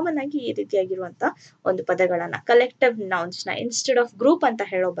ಸೊ ಕಾಮನ್ ಆಗಿ ಈ ರೀತಿಯಾಗಿರುವಂತ ಒಂದು ಪದಗಳನ್ನ ಕಲೆಕ್ಟಿವ್ ನೌನ್ಸ್ ನ ಇನ್ಸ್ಟೆಡ್ ಆಫ್ ಗ್ರೂಪ್ ಅಂತ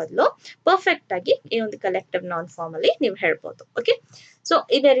ಹೇಳೋ ಬದಲು ಪರ್ಫೆಕ್ಟ್ ಆಗಿ ಈ ಒಂದು ಕಲೆಕ್ಟಿವ್ ನೌನ್ ಫಾರ್ಮ್ ಅಲ್ಲಿ ನೀವು ಹೇಳ್ಬೋದು. ಓಕೆ, ಸೊ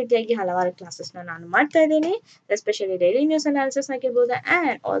ಇದೇ ರೀತಿಯಾಗಿ ಹಲವಾರು ಕ್ಲಾಸಸ್ ನಾನು ಮಾಡ್ತಾ ಇದ್ದೀನಿ. ಎಸ್ಪೆಷಲಿ ಡೈಲಿ ನ್ಯೂಸ್ ಅನಾಲಿಸಿಸ್ ಆಗಿರ್ಬೋದು.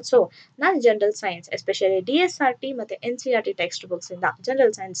 ಅಂಡ್ ಆಲ್ಸೋ ನಾನು ಜನರಲ್ ಸೈನ್ಸ್ ಎಸ್ಪೆಷಲಿ DSRT ಮತ್ತೆ NCERT ಟೆಕ್ಸ್ಟ್ ಬುಕ್ಸ್ ಇಂದ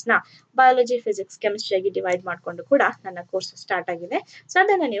ಜನರಲ್ ಸೈನ್ಸ್ ನ ಬಯಾಲಜಿ, ಫಿಸಿಕ್ಸ್, ಕೆಮಿಸ್ಟ್ರಿ ಆಗಿ ಡಿವೈಡ್ ಮಾಡ್ಕೊಂಡು ಕೂಡ ನನ್ನ ಕೋರ್ಸ್ ಸ್ಟಾರ್ಟ್ ಆಗಿದೆ. ಸೊ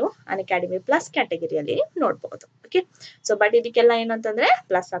ಅದನ್ನ ನೀವು ಅನ್ಅಕಾಡೆಮಿ ಪ್ಲಸ್ ಕ್ಯಾಟಗರಿಯಲ್ಲಿ ನೋಡ್ಬಹುದು. ಓಕೆ, ಸೊ ಬಟ್ ಇದಕ್ಕೆಲ್ಲ ಏನು ಅಂತಂದ್ರೆ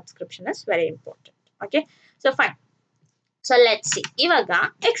plus subscription is very important. Okay, so fine. So let's see ಇವಾಗ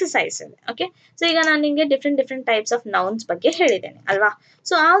ಎಕ್ಸಸೈಸ್ ಇದೆ. ಓಕೆ, ಸೊ ಈಗ ನಾನು ನಿಮಗೆ ಡಿಫ್ರೆಂಟ್ ಟೈಪ್ಸ್ ಆಫ್ ನೌನ್ಸ್ ಬಗ್ಗೆ ಹೇಳಿದ್ದೇನೆ ಅಲ್ವಾ.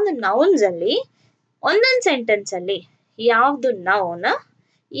 ಸೊ ಆ ಒಂದು ನೌನ್ಸ್ ಅಲ್ಲಿ ಒಂದೊಂದು ಸೆಂಟೆನ್ಸ್ ಅಲ್ಲಿ ಯಾವ್ದು ನೌನ್,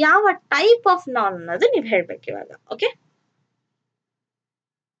 ಯಾವ ಟೈಪ್ ಆಫ್ ನೌನ್ ಅನ್ನೋದು ನೀವು ಹೇಳ್ಬೇಕು ಇವಾಗ. Okay,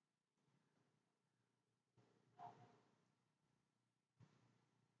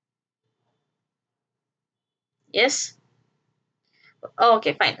 S,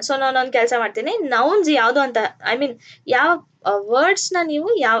 okay fine. So ನಾನೊಂದು ಕೆಲಸ ಮಾಡ್ತೀನಿ. ನೌನ್ಸ್ ಯಾವ್ದು ಅಂತ ಐ ಮೀನ್ ಯಾವ ವರ್ಡ್ಸ್ ನ ನೀವು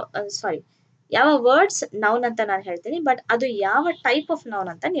ಯಾವ ವರ್ಡ್ಸ್ ನೌನ್ ಅಂತ ನಾನು ಹೇಳ್ತೀನಿ. ಬಟ್ ಅದು ಯಾವ ಟೈಪ್ ಆಫ್ ನೌನ್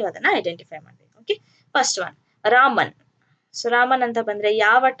ಅಂತ ನೀವು ಅದನ್ನ ಐಡೆಂಟಿಫೈ ಮಾಡ್ಬೇಕು. Okay, first one Raman. So Raman ಅಂತ ಬಂದ್ರೆ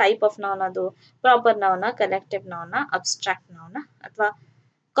ಯಾವ ಟೈಪ್ ಆಫ್ ನೌನ್ ಅದು? ಪ್ರಾಪರ್ ನೌನ, ಕಲೆಕ್ಟಿವ್ ನೌನ, ಅಬ್ಸ್ಟ್ರಾಕ್ಟ್ ನೌನ ಅಥವಾ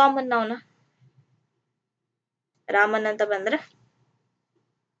ಕಾಮನ್ ನೌನ? ರಾಮನ್ ಅಂತ ಬಂದ್ರೆ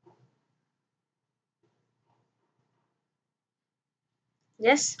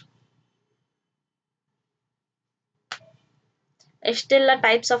ಎಸ್, ಎಷ್ಟೆಲ್ಲ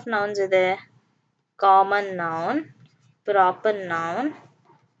ಟೈಪ್ಸ್ ಆಫ್ ನೌನ್ಸ್ ಇದೆ? Common noun, proper noun,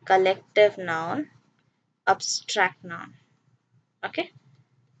 collective noun, abstract noun. Okay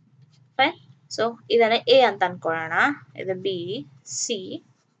fine. So ಇದನ್ನ ಎ ಅಂತ ಅನ್ಕೊಳ್ಳೋಣ, ಇದು B, C,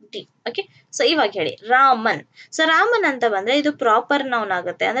 D. Okay, so ಇವಾಗ ಹೇಳಿ ರಾಮನ್. ಸೊ ರಾಮನ್ ಅಂತ ಬಂದ್ರೆ ಇದು ಪ್ರಾಪರ್ ನೌನ್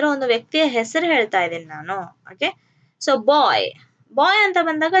ಆಗುತ್ತೆ, ಅಂದ್ರೆ ಒಂದು ವ್ಯಕ್ತಿಯ ಹೆಸರು ಹೇಳ್ತಾ ಇದ್ದೀನಿ ನಾನು. ಓಕೆ, ಸೊ ಬಾಯ್, ಬಾಯ್ ಅಂತ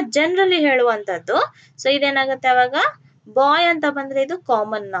ಬಂದಾಗ ಜನರಲಿ ಹೇಳುವಂತದ್ದು. ಸೊ ಇದೇನಾಗುತ್ತೆ ಅವಾಗ? ಬಾಯ್ ಅಂತ ಬಂದ್ರೆ ಇದು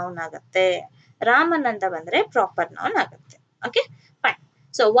ಕಾಮನ್ ನೌನ್ ಆಗುತ್ತೆ, ರಾಮನ್ ಅಂತ ಬಂದ್ರೆ ಪ್ರಾಪರ್ ನೌನ್ ಆಗುತ್ತೆ. Okay fine.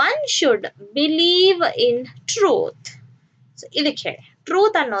 So one should believe in truth. So ಇದಕ್ಕೆ ಹೇಳಿ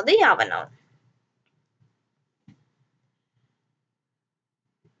ಟ್ರೂತ್ ಅನ್ನೋದು ಯಾವ ನೌನ್?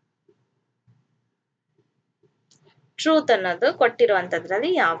 ಟ್ರೂತ್ ಅನ್ನೋದು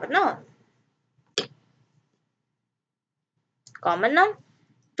ಕೊಟ್ಟಿರುವಂತದ್ರಲ್ಲಿ ಯಾವ noun? Common noun.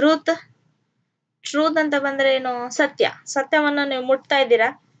 Truth, truth ಅಂತ ಬಂದ್ರೆ ಏನು? ಸತ್ಯ, ಸತ್ಯವನ್ನು ನೀವು ಮುಟ್ತಾ ಇದ್ದೀರಾ?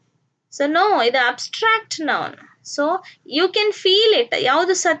 ಸೊ ನೋ, ಇದು abstract noun. So you can feel it.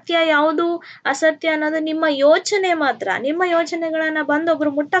 ಯಾವುದು ಸತ್ಯ ಯಾವುದು ಅಸತ್ಯ ಅನ್ನೋದು ನಿಮ್ಮ ಯೋಚನೆ ಮಾತ್ರ. ನಿಮ್ಮ ಯೋಚನೆಗಳನ್ನ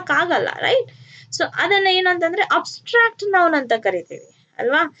ಬಂದೊಬ್ರು ಮುಟ್ಟಕ್ಕಾಗಲ್ಲ, ರೈಟ್? ಸೊ ಅದನ್ನ ಏನಂತಂದ್ರೆ ಅಬ್ಸ್ಟ್ರಾಕ್ಟ್ ನೌನ್ ಅಂತ ಕರಿತೀವಿ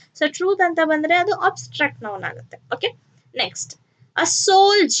ಅಲ್ವಾ? ಸೊ ಟ್ರೂತ್ ಅಂತ ಬಂದ್ರೆ ಅದು ಅಬ್ಸ್ಟ್ರಾಕ್ಟ್ ನೌನ್ ಆಗುತ್ತೆ. ಓಕೆ ನೆಕ್ಸ್ಟ್, ಅ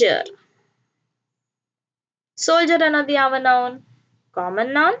ಸೋಲ್ಜರ್. ಸೋಲ್ಜರ್ ಅನ್ನೋದು ಯಾವ noun?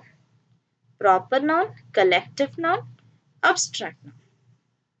 Common noun, proper noun, collective noun, abstract noun.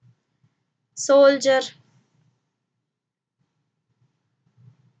 Soldier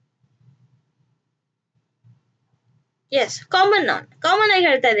S, common noun. Common ಆಗಿ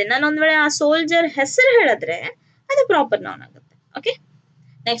ಹೇಳ್ತಾ ಇದ್ದೀನಿ ನಾನು. ಒಂದ್ ವೇಳೆ ಆ ಸೋಲ್ಜರ್ ಹೆಸರು ಹೇಳಿದ್ರೆ ಅದು ಪ್ರಾಪರ್ ನೌನ್ ಆಗುತ್ತೆ. Okay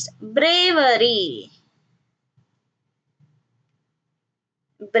next, bravery.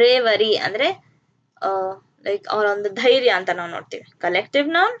 ಬ್ರೇವರಿ ಅಂದ್ರೆ ಲೈಕ್ ಅವರ ಒಂದು ಧೈರ್ಯ ಅಂತ ನಾವು ನೋಡ್ತೀವಿ. Collective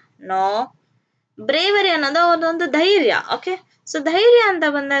noun? ನೋ. ಬ್ರೇವರಿ ಅನ್ನೋದು ಅವರದೊಂದು ಧೈರ್ಯ. ಓಕೆ, ಸೊ ಧೈರ್ಯ ಅಂತ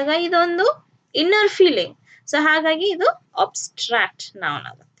ಬಂದಾಗ ಇದೊಂದು ಇನ್ನರ್ ಫೀಲಿಂಗ್. ಸೊ ಹಾಗಾಗಿ ಇದು ಅಬ್ಸ್ಟ್ರಾಕ್ಟ್ ನೌನ್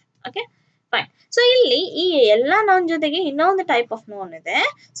ಆಗುತ್ತೆ. Okay fine. ಸೊ ಇಲ್ಲಿ ಈ ಎಲ್ಲಾ ನೌನ್ ಜೊತೆಗೆ ಇನ್ನೊಂದು ಟೈಪ್ ಆಫ್ ನೌನ್ ಇದೆ.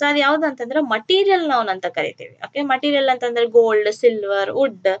 ಸೊ ಅದು ಯಾವ್ದು ಅಂತಂದ್ರೆ ಮಟೀರಿಯಲ್ ನೌನ್ ಅಂತ ಕರಿತೀವಿ. ಓಕೆ, ಮಟೀರಿಯಲ್ ಅಂತಂದ್ರೆ ಗೋಲ್ಡ್, ಸಿಲ್ವರ್,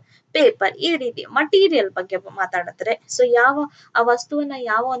 ವುಡ್, ಪೇಪರ್, ಈ ರೀತಿ ಮಟೀರಿಯಲ್ ಬಗ್ಗೆ ಮಾತಾಡಿದ್ರೆ, ಸೊ ಯಾವ ಆ ವಸ್ತುವನ್ನ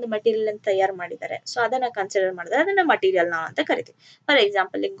ಯಾವ ಒಂದು ಮಟೀರಿಯಲ್ ಅಂತ ತಯಾರು ಮಾಡಿದ್ದಾರೆ, ಸೊ ಅದನ್ನ ಕನ್ಸಿಡರ್ ಮಾಡಿದ್ರೆ ಅದನ್ನ ಮಟೀರಿಯಲ್ ನೌನ್ ಅಂತ ಕರಿತೀವಿ. For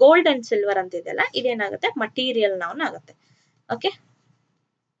example gold and silver ಅಂತ ಇದೆಯಲ್ಲ, ಇದೇನಾಗುತ್ತೆ? ಮಟೀರಿಯಲ್ ನೌನ್ ಆಗುತ್ತೆ. Okay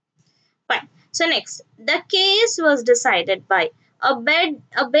fine. So next, the case was decided by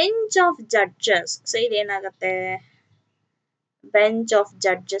a bench of judges. So ಇದೇನಾಗತ್ತೆ? Bench of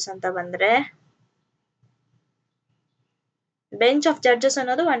judges ಅಂತ ಬಂದ್ರೆ, ಬೆಂಚ್ ಆಫ್ ಜಡ್ಜಸ್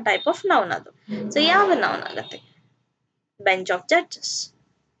ಅನ್ನೋದು ಒನ್ ಟೈಪ್ ಆಫ್ ನೌನ್. ಅದು so ಯಾವ noun ಆಗುತ್ತೆ? Bench of judges.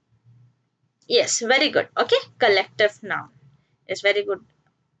 S, very good. Okay, collective noun. S, very good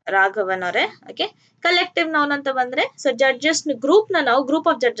Raghavan ಅವರೇ. Okay, collective noun ಅಂತ ಬಂದ್ರೆ, so judges group ನ ನಾವು ಗ್ರೂಪ್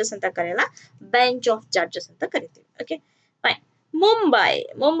ಆಫ್ ಜಡ್ಜಸ್ ಅಂತ ಕರೆಯಲ್ಲ, ಬೆಂಚ್ ಆಫ್ ಜಡ್ಜಸ್ ಅಂತ ಕರಿತೀವಿ. Okay fine. ಮುಂಬೈ.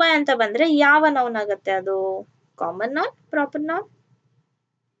 ಮುಂಬೈ ಅಂತ ಬಂದ್ರೆ ಯಾವ ನೌನ್ ಆಗುತ್ತೆ? ಅದು common noun, proper noun?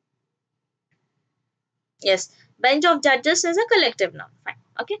 S, bench of judges is a collective noun. Fine.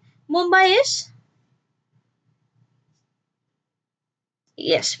 Okay. Mumbai is?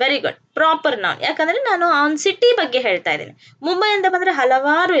 Yes, very good. Proper noun. ಯಾಕಂದ್ರೆ ನಾನು ಆನ್ ಸಿಟಿ ಬಗ್ಗೆ ಹೇಳ್ತಾ ಇದ್ದೀನಿ. ಮುಂಬೈ ಅಂತ ಬಂದ್ರೆ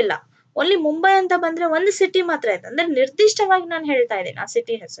ಹಲವಾರು ಇಲ್ಲ, ಓನ್ಲಿ ಮುಂಬೈ ಅಂತ ಬಂದ್ರೆ ಒಂದು ಸಿಟಿ ಮಾತ್ರ ಇದೆ. ಅಂದ್ರೆ ನಿರ್ದಿಷ್ಟವಾಗಿ ನಾನು ಹೇಳ್ತಾ ಇದ್ದೀನಿ ಆ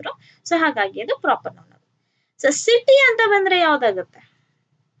ಸಿಟಿ ಹೆಸರು. ಸೊ ಹಾಗಾಗಿ ಅದು ಪ್ರಾಪರ್ ನೌನ್. ಸೊ ಸಿಟಿ ಅಂತ ಬಂದ್ರೆ ಯಾವ್ದಾಗುತ್ತೆ?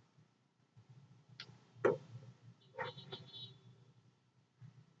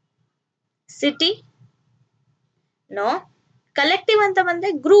 ಸಿಟಿ? ನೋ. ಕಲೆಕ್ಟಿವ್ ಅಂತ ಬಂದ್ರೆ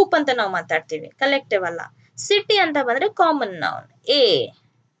ಗ್ರೂಪ್ ಅಂತ ನಾವು ಮಾತಾಡ್ತೀವಿ, ಕಲೆಕ್ಟಿವ್ ಅಲ್ಲ. ಸಿಟಿ ಅಂತ ಬಂದ್ರೆ common noun, A.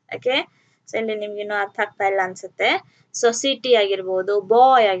 Okay, so ಇಲ್ಲಿ ನಿಮ್ಗೆ ಇನ್ನೂ ಅರ್ಥ ಆಗ್ತಾ ಇಲ್ಲ ಅನ್ಸುತ್ತೆ. ಸೊ ಸಿಟಿ ಆಗಿರ್ಬೋದು,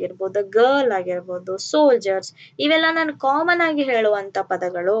 ಬಾಯ್ ಆಗಿರ್ಬೋದು, ಗರ್ಲ್ ಆಗಿರ್ಬೋದು, ಸೋಲ್ಜರ್ಸ್, ಇವೆಲ್ಲ ನಾನು ಕಾಮನ್ ಆಗಿ ಹೇಳುವಂತ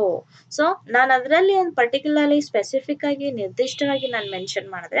ಪದಗಳು. ಸೊ ನಾನು ಅದರಲ್ಲಿ ಒಂದು ಪರ್ಟಿಕ್ಯುಲರ್ಲಿ ಸ್ಪೆಸಿಫಿಕ್ ಆಗಿ ನಿರ್ದಿಷ್ಟವಾಗಿ ನಾನು ಮೆನ್ಷನ್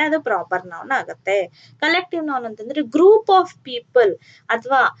ಮಾಡಿದ್ರೆ ಅದು ಪ್ರಾಪರ್ ನೌನ್ ಆಗುತ್ತೆ. ಕಲೆಕ್ಟಿವ್ ನೌನ್ ಅಂತಂದ್ರೆ ಗ್ರೂಪ್ ಆಫ್ ಪೀಪಲ್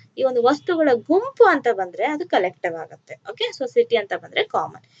ಅಥವಾ ಈ ಒಂದು ವಸ್ತುಗಳ ಗುಂಪು ಅಂತ ಬಂದ್ರೆ ಅದು ಕಲೆಕ್ಟಿವ್ ಆಗುತ್ತೆ. ಓಕೆ, ಸೊ ಸಿಟಿ ಅಂತ ಬಂದ್ರೆ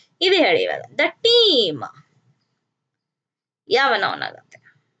ಕಾಮನ್. ಇದು ಹೇಳಿ ಇವಾಗ ದ ಟೀಮ್ ಯಾವ ನೌನ್ ಆಗುತ್ತೆ?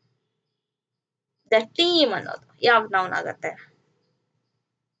 ದ ಟೀಮ್ ಅನ್ನೋದು ಯಾವ ನೌನ್ ಆಗುತ್ತೆ?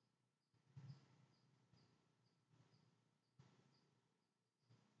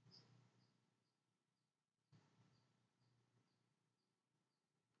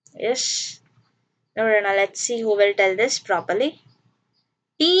 ಎಸ್, ನೋಡೋಣ, let's see who will tell this properly.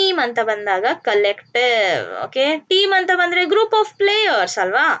 Team ಅಂತ ಬಂದಾಗ ಕಲೆಕ್ಟಿವ್. ಓಕೆ, ಟೀಮ್ ಅಂತ ಬಂದ್ರೆ ಗ್ರೂಪ್ ಆಫ್ ಪ್ಲೇಯರ್ಸ್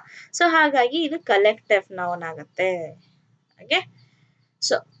ಅಲ್ವಾ, ಸೊ ಹಾಗಾಗಿ ಇದು ಕಲೆಕ್ಟಿವ್ ನೌನ್ ಆಗುತ್ತೆ. ಓಕೆ,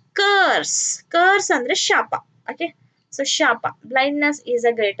 ಸೊ ಕರ್ಸ್, ಕರ್ಸ್ ಅಂದ್ರೆ ಶಾಪ. ಓಕೆ, ಸೊ ಶಾಪ, ಬ್ಲೈಂಡ್ನೆಸ್ ಈಸ್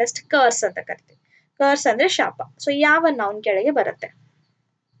ಅ ಗ್ರೇಟೆಸ್ಟ್ ಕರ್ಸ್ ಅಂತ ಕರಿತೀವಿ. ಕರ್ಸ್ ಅಂದ್ರೆ ಶಾಪ. ಸೊ ಯಾವ ನೌನ್ ಕೆಳಗೆ ಬರುತ್ತೆ?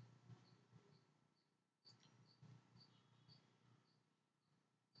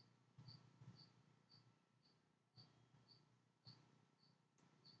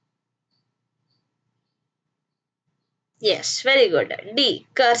 S, very good, D,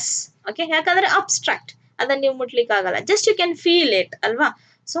 ಕರ್ಸ್. Okay, ಯಾಕಂದ್ರೆ ಅಬ್ಸ್ಟ್ರಾಕ್ಟ್, ಅದನ್ನ ನೀವು ಮುಟ್ಲಿಕ್ಕೆ ಆಗಲ್ಲ, just you can feel it ಅಲ್ವಾ.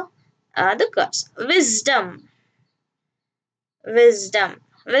 ಸೊ ಅದು ಕರ್ಸ್. ವಿಸ್ಡಮ್, ವಿಸ್ಡಮ್,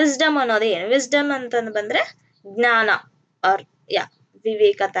 ವಿಸ್ಡಮ್ ಅನ್ನೋದು ಏನು? ವಿಸ್ಡಮ್ ಅಂತಂದು ಬಂದ್ರೆ ಜ್ಞಾನ R yeah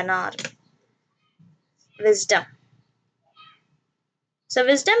ವಿವೇಕತನ R wisdom. So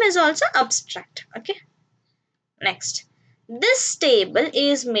wisdom is also abstract. Okay, next, this table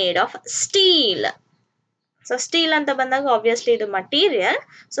is made of steel. So steel ಅಂತ ಬಂದಾಗ ಆಬ್ವಿಯಸ್ಲಿ ಇದು ಮಟೀರಿಯಲ್.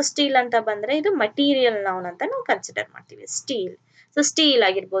 ಸೊ ಸ್ಟೀಲ್ ಅಂತ ಬಂದ್ರೆ ಇದು ಮಟೀರಿಯಲ್ ನೌನ್ ಅಂತ ನಾವು ಕನ್ಸಿಡರ್ ಮಾಡ್ತೀವಿ. ಸ್ಟೀಲ್, ಸೊ ಸ್ಟೀಲ್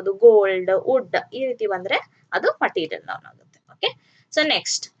ಆಗಿರ್ಬೋದು, ಗೋಲ್ಡ್, ವುಡ್, ಈ ರೀತಿ ಬಂದ್ರೆ ಅದು ಮಟೀರಿಯಲ್ ನೌನ್ ಆಗುತ್ತೆ. ಓಕೆ, ಸೊ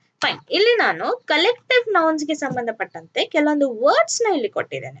ನೆಕ್ಸ್ಟ್ ಫೈನ್, ಇಲ್ಲಿ ನಾನು ಕಲೆಕ್ಟಿವ್ ನೌನ್ಸ್ಗೆ ಸಂಬಂಧಪಟ್ಟಂತೆ ಕೆಲವೊಂದು ವರ್ಡ್ಸ್ ನ ಇಲ್ಲಿ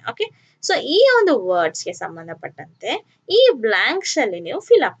ಕೊಟ್ಟಿದ್ದೇನೆ. ಓಕೆ, ಸೊ ಈ ಒಂದು ವರ್ಡ್ಸ್ಗೆ ಸಂಬಂಧಪಟ್ಟಂತೆ ಈ ಬ್ಲಾಂಕ್ಸ್ ಅಲ್ಲಿ ನೀವು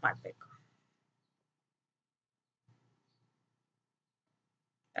ಫಿಲ್ ಅಪ್ ಮಾಡಬೇಕು.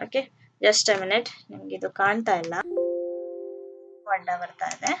 ಓಕೆ, ಜಸ್ಟ್ ಅ ಮಿನಿಟ್, ನಿಮ್ಗೆ ಇದು ಕಾಣ್ತಾ ಇಲ್ಲ, ಅಡ್ಡ ಬರ್ತಾ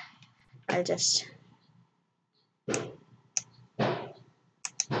ಇದೆ. I'll just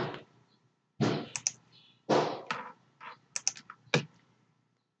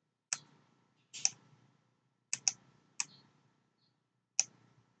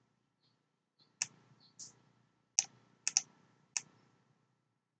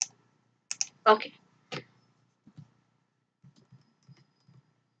okay.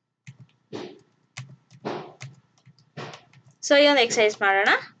 ಸೊ ಈ ಒಂದು ಎಕ್ಸರ್ಸೈಸ್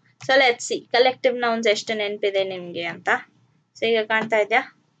ಮಾಡೋಣ. So let's see collective nouns ಎಷ್ಟು ನೆನಪಿದೆ ನಿಮ್ಗೆ ಅಂತ. ಸೊ ಈಗ ಕಾಣ್ತಾ ಇದೆಯಾ?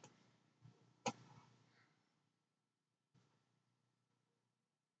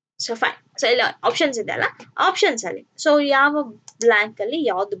 So fine. ಸೊ ಇಲ್ಲ ಆಪ್ಷನ್ಸ್ ಇದೆ ಅಲ್ಲ, ಆಪ್ಷನ್ಸ್ ಅಲ್ಲಿ ಸೊ ಯಾವ ಬ್ಲಾಂಕ್ ಅಲ್ಲಿ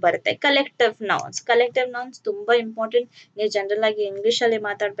ಯಾವ್ದು ಬರುತ್ತೆ? Collective nouns. ಕಲೆಕ್ಟಿವ್ ನೌನ್ಸ್ ತುಂಬಾ ಇಂಪಾರ್ಟೆಂಟ್. ನೀವು ಜನರಲ್ ಆಗಿ ಇಂಗ್ಲಿಷ್ ಅಲ್ಲಿ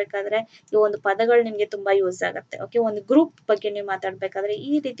ಮಾತಾಡ್ಬೇಕಾದ್ರೆ ಈ ಒಂದು ಪದಗಳು ನಿಮ್ಗೆ ತುಂಬಾ ಯೂಸ್ ಆಗುತ್ತೆ. ಓಕೆ, ಒಂದು ಗ್ರೂಪ್ ಬಗ್ಗೆ ನೀವು ಮಾತಾಡ್ಬೇಕಾದ್ರೆ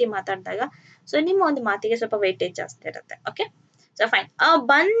ಈ ರೀತಿ ಮಾತಾಡಿದಾಗ ಸೊ ನಿಮ್ಮ ಒಂದು ಮಾತಿಗೆ ಸ್ವಲ್ಪ ವೇಟೇಜ್ ಜಾಸ್ತಿ ಇರುತ್ತೆ. Okay, so fine. A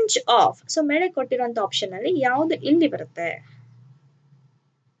bunch of, so ಮೇಲೆ ಕೊಟ್ಟಿರುವಂತ ಆಪ್ಷನ್ ಅಲ್ಲಿ ಯಾವ್ದು ಇಲ್ಲಿ ಬರುತ್ತೆ?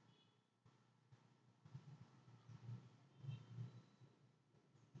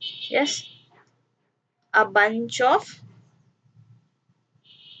 S, a bunch of,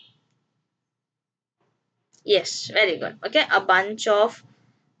 yes, very good. Okay, a bunch of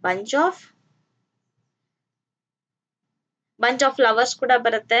flowers ಕೂಡ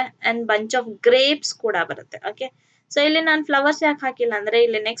ಬರುತ್ತೆ ಅಂಡ್ bunch of grapes ಕೂಡ ಬರುತ್ತೆ. ಓಕೆ, ಸೊ ಇಲ್ಲಿ ನಾನು ಫ್ಲವರ್ಸ್ ಯಾಕೆ ಹಾಕಿಲ್ಲ ಅಂದ್ರೆ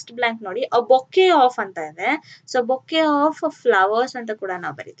ಇಲ್ಲಿ ನೆಕ್ಸ್ಟ್ ಬ್ಲಾಂಕ್ ನೋಡಿ a bouquet of ಅಂತ ಇದೆ. ಸೊ bouquet of flowers ಅಂತ ಕೂಡ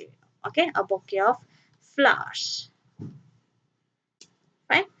ನಾವು ಬರಿತೀವಿ. Okay, a bouquet of flowers.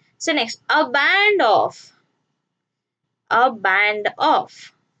 Fine. So next, a band of, a band of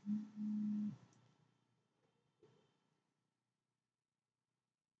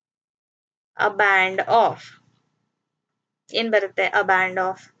ಏನ್ ಬರುತ್ತೆ? a band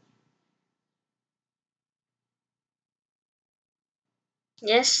of,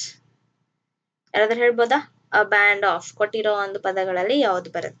 ಎಸ್, ಯಾರಾದ್ರೂ ಹೇಳ್ಬೋದಾ? a band of ಕೊಟ್ಟಿರೋ ಒಂದು ಪದಗಳಲ್ಲಿ ಯಾವ್ದು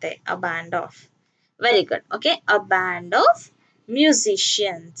ಬರುತ್ತೆ? a band of, very good. Okay, a band of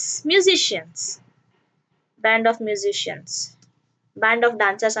musicians, band of musicians, band of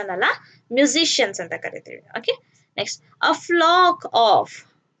dancers ಅನ್ನಲ್ಲ, ಮ್ಯೂಸಿಷಿಯನ್ಸ್ ಅಂತ ಕರಿತೀವಿ. Okay, next, a ಫ್ಲಾಕ್ of,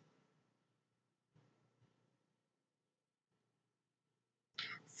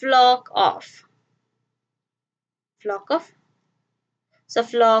 so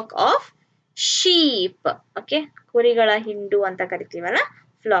ಫ್ಲಾಕ್ of sheep. Okay, ಕುರಿಗಳ ಹಿಂಡು ಅಂತ ಕರಿತೀವಲ್ಲ,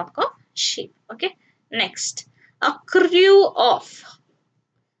 ಫ್ಲಾಕ್ of sheep. Okay, next, a crew of,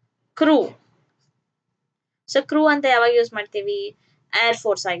 so ಕ್ರೂ ಅಂತ ಯಾವಾಗ use ಮಾಡ್ತೀವಿ? ಏರ್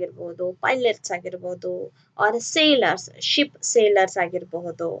ಫೋರ್ಸ್ ಆಗಿರ್ಬೋದು, ಪೈಲಟ್ಸ್ ಆಗಿರ್ಬೋದು, ಆರ್ ಸೇಲರ್ಸ್, ಶಿಪ್ ಸೇಲರ್ಸ್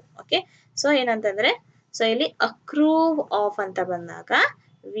ಆಗಿರಬಹುದು. ಓಕೆ, ಸೊ ಏನಂತಂದ್ರೆ ಸೊ ಇಲ್ಲಿ ಅ ಕ್ರೂ ಆಫ್ ಅಂತ ಬಂದಾಗ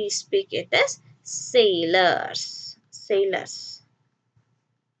we speak it S sailors.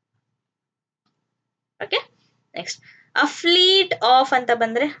 Okay, next, a fleet of ಅಂತ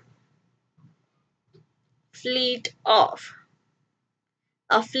ಬಂದ್ರೆ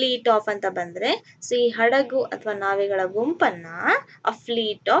ಅಂತ ಬಂದ್ರೆ ಸೊ ಈ ಹಡಗು ಅಥವಾ ನಾವೆಗಳ ಗುಂಪನ್ನ ಅ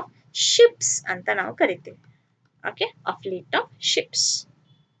ಫ್ಲೀಟ್ ಆಫ್ ಶಿಪ್ಸ್ ಅಂತ ನಾವು ಕರಿತೀವಿ. Okay, a fleet of ships.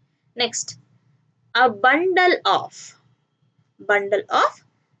 Next, a bundle of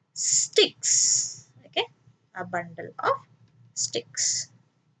sticks. Okay, a bundle of sticks.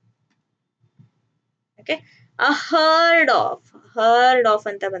 Okay, a herd of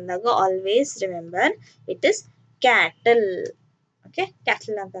ಅಂತ ಬಂದಾಗ always remember it is cattle. Okay,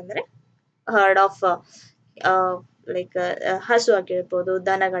 cattle ಅಂತಂದ್ರೆ herd of ಲೈಕ್ ಹಸು ಆಗಿರ್ಬೋದು,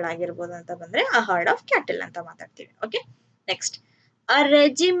 ದನಗಳಾಗಿರ್ಬೋದು ಅಂತ ಬಂದ್ರೆ ಆ ಹರ್ಡ್ ಆಫ್ ಕ್ಯಾಟಲ್ ಅಂತ ಮಾತಾಡ್ತೀವಿ. Okay, next a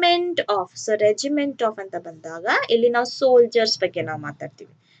regiment of. So regiment of ಅಂತ ಬಂದಾಗ ಇಲ್ಲಿ ನಾವು ಸೋಲ್ಜರ್ಸ್ ಬಗ್ಗೆ ನಾವು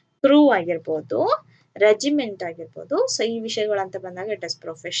ಮಾತಾಡ್ತೀವಿ. ಕ್ರೂ ಆಗಿರ್ಬೋದು, ರೆಜಿಮೆಂಟ್ ಆಗಿರ್ಬೋದು. ಸೊ ಈ ವಿಷಯಗಳಂತ ಬಂದಾಗ it is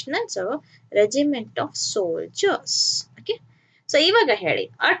professional. So regiment of soldiers. Okay, so ಇವಾಗ ಹೇಳಿ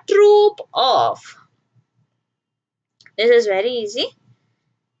ಅ troupe of. This is very easy.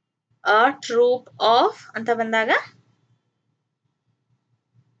 a troop of ಅಂತ ಬಂದಾಗ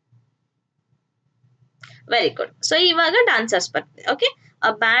ವೆರಿ ಗುಡ್. ಸೊ ಇವಾಗ ಡಾನ್ಸರ್ಸ್ ಬರ್ತದೆ. Okay, a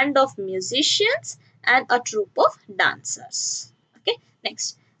band of musicians and a troupe of dancers. Okay,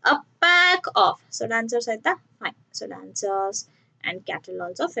 next a pack of. So dancers ಆಯ್ತಾ, fine. So dancers and cattle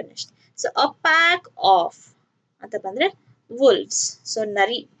also finished. So a pack of ಅಂತ ಬಂದ್ರೆ ವುಲ್ಫ್ಸ್. So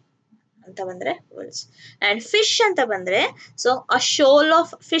ನರಿ ಅಂತ ಬಂದ್ರೆ ವುಲ್ಸ್. And fish ಅಂತ ಬಂದ್ರೆ so a ಶೋಲ್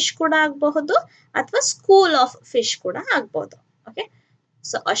of fish ಕೂಡ ಆಗಬಹುದು ಅಥವಾ ಸ್ಕೂಲ್ ಆಫ್ ಫಿಶ್ ಕೂಡ ಆಗಬಹುದು. Okay,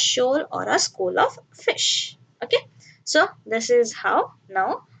 so a ಶೋಲ್ R a school of fish. Okay, so this is how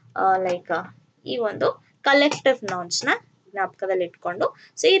ನಾವು ಲೈಕ್ ಈ ಒಂದು ಕಲೆಕ್ಟಿವ್ ನೌನ್ಸ್ ನ ಜ್ಞಾಪಕದಲ್ಲಿ ಇಟ್ಕೊಂಡು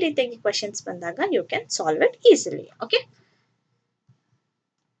ಸೊ ಈ ರೀತಿಯಾಗಿ ಕ್ವೆಶನ್ಸ್ ಬಂದಾಗ you can solve it easily. Okay,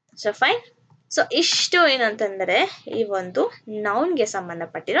 so fine. So ಇಷ್ಟು ಏನಂತಂದ್ರೆ ಈ ಒಂದು ನೌನ್ಗೆ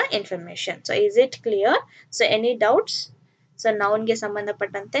ಸಂಬಂಧಪಟ್ಟಿರೋ information. So is it clear? So any doubts? So ನೌನ್ಗೆ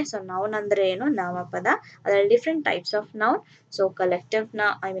ಸಂಬಂಧಪಟ್ಟಂತೆ ಸೊ ನೌನ್ ಅಂದ್ರೆ ಏನು, ನಾಮಪದ, ಅದರಲ್ಲಿ different types of noun. So collective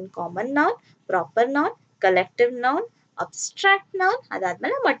common noun, proper noun, collective noun, abstract noun,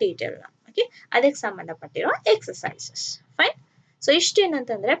 ಅದಾದ್ಮೇಲೆ ಮಟೀರಿಯಲ್ ನೌನ್. ಓಕೆ, ಅದಕ್ಕೆ ಸಂಬಂಧಪಟ್ಟಿರೋ ಎಕ್ಸಸೈಸಸ್. ಫೈನ್. ಸೊ ಇಷ್ಟು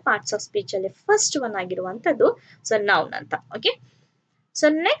ಏನಂತಂದ್ರೆ parts of speech ಅಲ್ಲಿ ಫಸ್ಟ್ ಒನ್ ಆಗಿರುವಂತದ್ದು ಸೊ ನೌನ್ ಅಂತ. ಓಕೆ, ಸೊ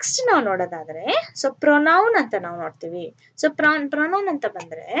ನೆಕ್ಸ್ಟ್ ನಾವು ನೋಡೋದಾದ್ರೆ ಸೊ ಪ್ರೊನೌನ್ ಅಂತ ನಾವು ನೋಡ್ತೀವಿ. ಸೊ ಪ್ರೊನೌನ್ ಅಂತ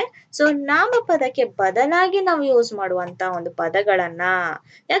ಬಂದ್ರೆ ಸೊ ನಾಮಪದಕ್ಕೆ ಬದಲಾಗಿ ನಾವು ಯೂಸ್ ಮಾಡುವಂತ ಒಂದು ಪದಗಳನ್ನ,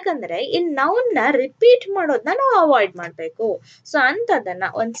 ಯಾಕಂದ್ರೆ ಈ ನೌನ್ ನ ರಿಪೀಟ್ ಮಾಡೋದನ್ನ ನಾವು ಅವಾಯ್ಡ್ ಮಾಡ್ಬೇಕು. ಸೊ ಅಂತದನ್ನ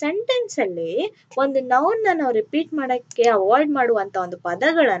ಒಂದ್ ಸೆಂಟೆನ್ಸ್ ಅಲ್ಲಿ ಒಂದು ನೌನ್ ನ ನಾವು ರಿಪೀಟ್ ಮಾಡಕ್ಕೆ ಅವಾಯ್ಡ್ ಮಾಡುವಂತ ಒಂದು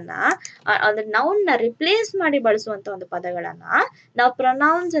ಪದಗಳನ್ನ, ಅಂದ್ರೆ ನೌನ್ ನ ರಿಪ್ಲೇಸ್ ಮಾಡಿ ಬಳಸುವಂತ ಒಂದು ಪದಗಳನ್ನ ನಾವು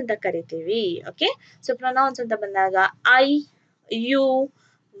ಪ್ರೊನೌನ್ಸ್ ಅಂತ ಕರಿತೀವಿ. ಓಕೆ, ಸೊ ಪ್ರೊನೌನ್ಸ್ ಅಂತ ಬಂದಾಗ ಐ, ಯು,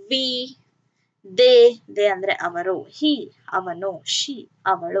 ವಿ, ದೇ ಅಂದ್ರೆ ಅವರು, ಹಿ ಅವನು, ಶಿ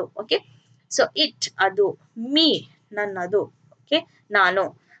ಅವಳು. ಓಕೆ, ಸೊ ಇಟ್ ಅದು, ಮೀ ನನ್ನದು, ಓಕೆ ನಾನು,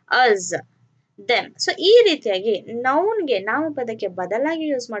 ಅಸ್ ದೆಮ್. ಸೊ ಈ ರೀತಿಯಾಗಿ ನೌನ್ಗೆ ನಾಮಪದಕ್ಕೆ ಬದಲಾಗಿ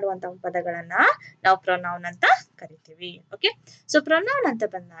ಯೂಸ್ ಮಾಡುವಂತಹ ಪದಗಳನ್ನ ನಾವು ಪ್ರೊನೌನ್ ಅಂತ ಕರಿತೀವಿ. ಓಕೆ, ಸೊ ಪ್ರೊನೌನ್ ಅಂತ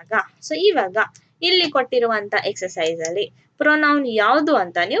ಬಂದಾಗ ಸೊ ಇವಾಗ ಇಲ್ಲಿ ಕೊಟ್ಟಿರುವಂತ ಎಕ್ಸಸೈಸ್ ಅಲ್ಲಿ ಪ್ರೊನೌನ್ ಯಾವುದು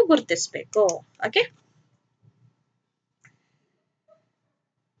ಅಂತ ನೀವು ಗುರುತಿಸ್ಬೇಕು. Okay,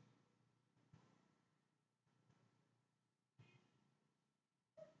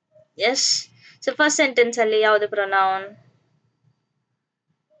 S. So first sentence ಅಲ್ಲಿ ಯಾವುದು pronoun?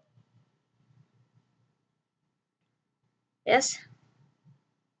 S,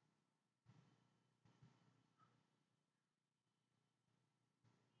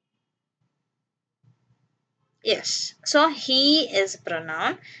 S. So he is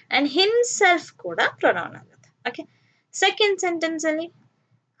pronoun and himself ಕೂಡ ಪ್ರೊನೌನ್ ಆಗುತ್ತೆ. ಓಕೆ, ಸೆಕೆಂಡ್ ಸೆಂಟೆನ್ಸ್ ಅಲ್ಲಿ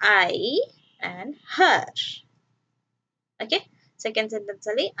I and Har. Okay, second sentence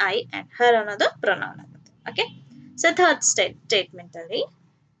ಅಲ್ಲಿ ಐ ಅಂಡ್ ಹರ್ ಅನ್ನೋದು ಪ್ರೊನೌನ್ ಆಗುತ್ತೆ. ಓಕೆ, ಸೊ ಥರ್ಡ್ ಸ್ಟೇಟ್ಮೆಂಟ್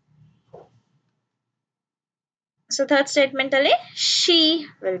ಅಲ್ಲಿ she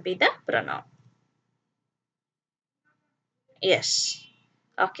will be the pronoun. S.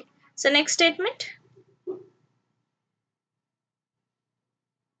 Okay, so next statement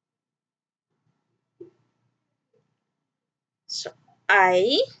so I,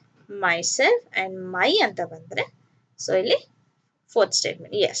 myself and my ಅಂತ ಬಂದ್ರೆ so ಇಲ್ಲಿ fourth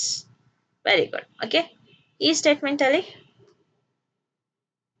statement. S, very good. Okay, ಈ statement ಅಲ್ಲಿ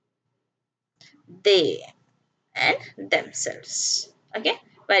they and themselves. Okay,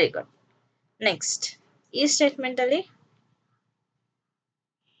 very good. Next ಈ statement ಅಲ್ಲಿ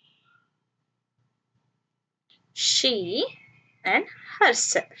she and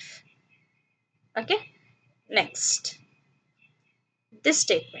herself. Okay, next this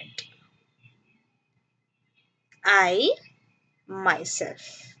statement I, myself.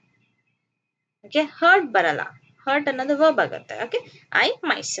 Okay, hurt barala, hurt another verb agate. Okay, I,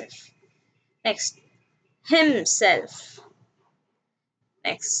 myself. Next himself.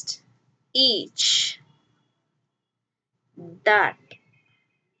 Next each, that,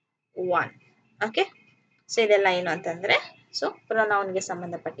 one. Okay. So ಇದೆಲ್ಲ ಏನು ಅಂತಂದ್ರೆ so ಪ್ರೊನೌನ್ಗೆ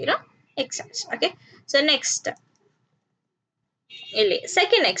ಸಂಬಂಧಪಟ್ಟಿರೋ exercise. Okay. So next ಇಲ್ಲಿ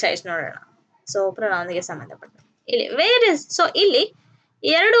second exercise ನೋಡೋಣ. So ಪ್ರೊನೌನ್ಗೆ ಸಂಬಂಧಪಟ್ಟ ಇಲ್ಲಿ where is. So ಇಲ್ಲಿ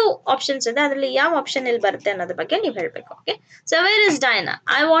ಎರಡು options ಇದೆ, ಅದರಲ್ಲಿ ಯಾವ ಆಪ್ಷನ್ ಇಲ್ಲಿ ಬರುತ್ತೆ ಅನ್ನೋದ್ರ ಬಗ್ಗೆ ನೀವು ಹೇಳ್ಬೇಕು. Okay. So where is ಡೈನಾ,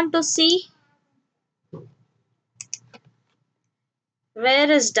 I want to C.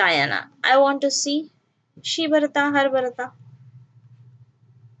 Where is Diana, I want to C. She ಬರುತ್ತಾ, ಹರ್ ಬರುತ್ತಾ?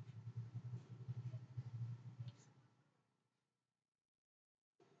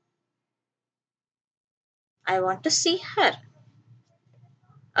 I want to see her.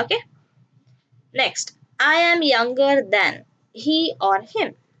 Okay. Next, I am younger than he or him.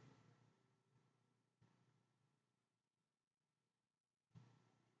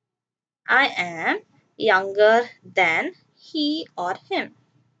 I am younger than he or him.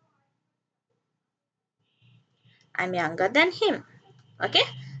 I'm younger than him. Okay.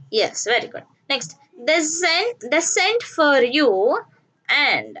 Yes, very good. Next, they sent for you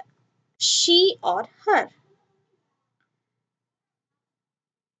and she or her.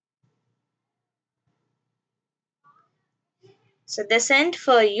 So they sent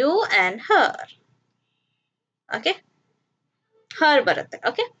for you and her. Okay. Her baratte.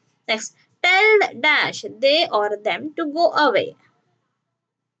 Okay. Next, tell dash they or them to go away.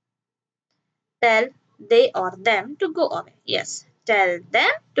 Tell they or them to go away. Yes. Tell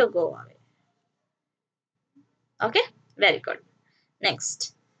them to go away. Okay. Very good.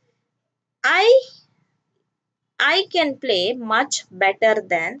 Next, I can play much better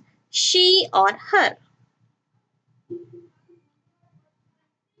than she or her.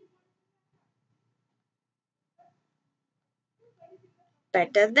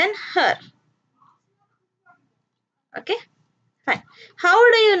 Better than her. Okay. Fine. How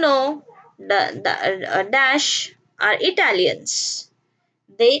do you know the dash are Italians?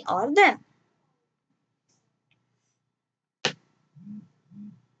 They or them?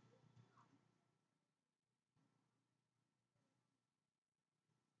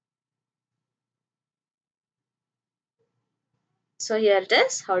 So here it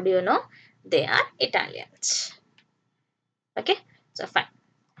is. How do you know they are Italians? Okay. So fine.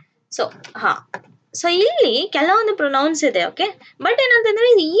 So so ಇಲ್ಲಿ ಕೆಲವೊಂದು pronounce ಇದೆ. Okay. But ಏನಂತಂದ್ರೆ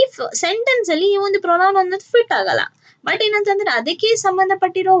ಈ sentence ಅಲ್ಲಿ ಈ ಒಂದು pronoun ಅನ್ನೋದು fit ಆಗಲ್ಲ. ಬಟ್ ಏನಂತಂದ್ರೆ ಅದಕ್ಕೆ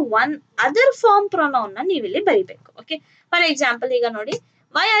ಸಂಬಂಧಪಟ್ಟಿರೋ ಒನ್ ಅದರ್ ಫಾರ್ಮ್ ಪ್ರೊನೌನ್ ನ ನೀವು ಇಲ್ಲಿ ಬರಿಬೇಕು. ಓಕೆ. ಫಾರ್ ಎಕ್ಸಾಂಪಲ್ ಈಗ ನೋಡಿ,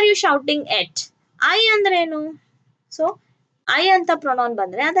 why are you shouting at. I ಅಂದ್ರೆ ಏನು? ಸೊ ಐ ಅಂತ ಪ್ರೊನೌನ್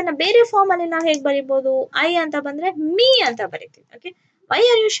ಬಂದ್ರೆ ಅದನ್ನ ಬೇರೆ ಫಾರ್ಮ್ ಅಲ್ಲಿ ನಾವು ಹೇಗೆ ಬರಿಬಹುದು? ಐ ಅಂತ ಬಂದ್ರೆ ಮೀ ಅಂತ ಬರಿತೀವಿ. Okay. Why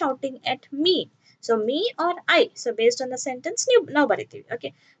are you shouting at me. So me or I. So based on the sentence ನಾವು ಬರಿತೀವಿ.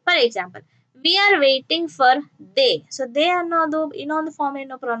 Okay. For example, we are waiting for they. So they ಅನ್ನೋದು ಇನ್ನೊಂದು ಫಾರ್ಮ್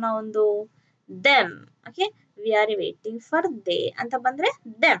ಏನು ಪ್ರೊನೌನ್ದು? them. Okay. we are waiting for they ಅಂತ ಬಂದ್ರೆ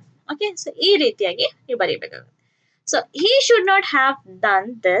them. Okay. So ಈ ರೀತಿಯಾಗಿ ನೀವು ಬರೀಬೇಕಾಗುತ್ತೆ. So he should not have done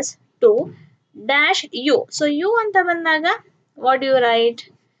this to dash you. So you ಅಂತ ಬಂದಾಗ what do you write?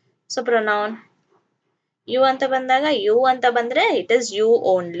 So pronoun you ಅಂತ ಬಂದಾಗ you ಅಂತ ಬಂದ್ರೆ it is you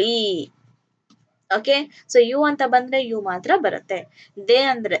only. Okay. So you ಅಂತ ಬಂದ್ರೆ you ಮಾತ್ರ ಬರುತ್ತೆ. they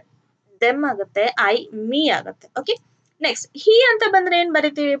ಅಂದ್ರೆ them ಆಗುತ್ತೆ, ಐ ಮೀ ಆಗುತ್ತೆ. ಓಕೆ. ನೆಕ್ಸ್ಟ್, ಹಿ ಅಂತ ಬಂದ್ರೆ ಏನ್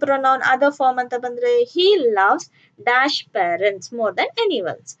ಬರಿತೀವಿ ಪ್ರೊನೌನ್? ಅದರ್ ಫಾರ್ಮ್ ಅಂತ ಬಂದ್ರೆ ಹಿ loves dash parents more than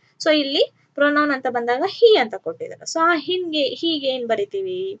ಎನಿವನ್ಸ್. So ಇಲ್ಲಿ ಪ್ರೊನೌನ್ ಅಂತ ಬಂದಾಗ ಹಿ ಅಂತ ಕೊಟ್ಟಿದ್ದಾರೆ. ಸೊ ಆ ಹೀಗೆ ಏನ್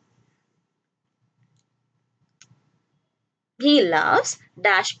ಬರಿತೀವಿ? ಹಿ loves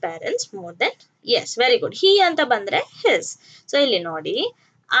dash parents more than. S, very good. ಹಿ ಅಂತ ಬಂದ್ರೆ ಹಿಸ್. ಸೊ ಇಲ್ಲಿ ನೋಡಿ,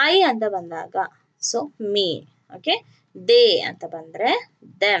 ಐ ಅಂತ ಬಂದಾಗ ಸೊ ಮೀ. ಓಕೆ. ದೇ ಅಂತ ಬಂದ್ರೆ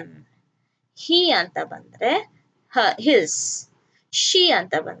ದೆಮ್. he ಅಂತ ಬಂದ್ರೆ his. she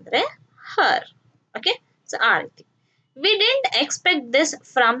ಅಂತ ಬಂದ್ರೆ her. ಓಕೆ. ಸೊ ಆ ರೀತಿ. we didn't expect this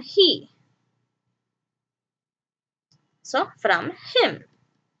from he. so from him.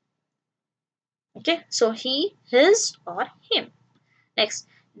 okay. so he, his or him. next,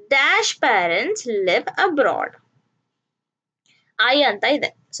 dash parents live abroad. I ಅಂತ ಇದೆ.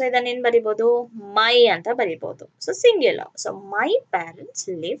 ಸೊ ಇದನ್ನ ಏನ್ ಬರಿಬಹುದು? ಮೈ ಅಂತ ಬರಿಬಹುದು. So singular. So my parents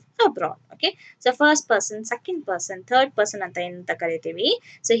live abroad. Okay. So first person, second person, third person ಅಂತ ಏನಂತ ಕರಿತೀವಿ?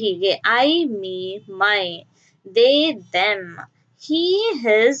 So ಹೀಗೆ I, me, my, they, them, he,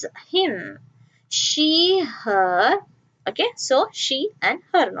 his, him, she, her. Okay. So she and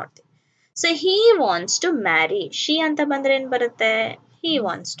her ನೋಡ್ತೀವಿ. So he wants to marry. she ಅಂತ ಬಂದ್ರೆ ಏನ್ ಬರುತ್ತೆ? he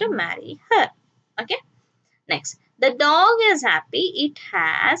wants to marry her. Okay. Next, the dog is happy. It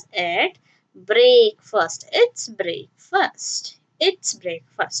has ate breakfast. It's breakfast. It's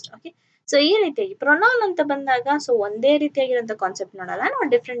breakfast. Okay. So ಈ ರೀತಿಯಾಗಿ pronoun ಅಂತ ಬಂದಾಗ so ಒಂದೇ ರೀತಿಯಾಗಿರೋಂಥ ಕಾನ್ಸೆಪ್ಟ್ ನೋಡಲ್ಲ, ನಾವು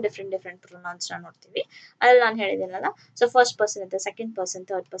ಡಿಫ್ರೆಂಟ್ ಪ್ರೊನೌನ್ಸ್ ನ ನೋಡ್ತೀವಿ. ಅದ್ರಲ್ಲಿ ನಾನು ಹೇಳಿದ್ದೀನಲ್ಲ, ಸೊ ಫಸ್ಟ್ ಪರ್ಸನ್ ಇರುತ್ತೆ, ಸೆಕೆಂಡ್ ಪರ್ಸನ್,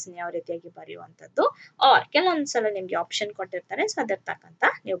 ಥರ್ಡ್ ಪರ್ಸನ್ ಯಾವ ರೀತಿಯಾಗಿ ಬರೆಯುವಂಥದ್ದು, ಆರ್ ಕೆಲವೊಂದ್ಸಲ ನಿಮ್ಗೆ ಆಪ್ಷನ್ ಕೊಟ್ಟಿರ್ತಾರೆ, ಸೊ ಅದರ ತಕ್ಕಂತ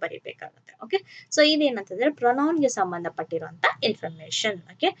ನೀವು ಬರೀಬೇಕಾಗುತ್ತೆ. Okay, so ಇದೇನಂತಂದ್ರೆ ಪ್ರೊನೌನ್ಗೆ ಸಂಬಂಧಪಟ್ಟಿರುವಂತ information.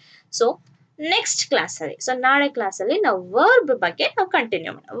 Okay, so next class ಅಲ್ಲಿ, ಸೊ ನಾಳೆ ಕ್ಲಾಸ್ ಅಲ್ಲಿ ನಾವು ವರ್ಬ್ ಬಗ್ಗೆ ನಾವು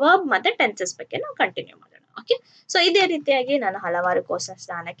ಕಂಟಿನ್ಯೂ ಮಾಡೋಣ, ವರ್ಬ್ ಮತ್ತೆ ಟೆನ್ಸಸ್ ಬಗ್ಗೆ ನಾವು ಕಂಟಿನ್ಯೂ ಮಾಡೋಣ. ಓಕೆ, ಸೊ ಇದೇ ರೀತಿಯಾಗಿ ನಾನು ಹಲವಾರು ಕೋರ್ಸಸ್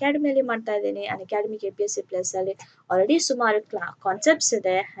ಅನ್ಅಕಾಡೆಮಿಯಲ್ಲಿ ಮಾಡ್ತಾ ಇದ್ದೀನಿ. ಅನ್ಅಕಾಡೆಮಿ KPSC ಪ್ಲಸ್ ಅಲ್ಲಿ ಆಲ್ರೆಡಿ ಸುಮಾರು ಕಾನ್ಸೆಪ್ಟ್ಸ್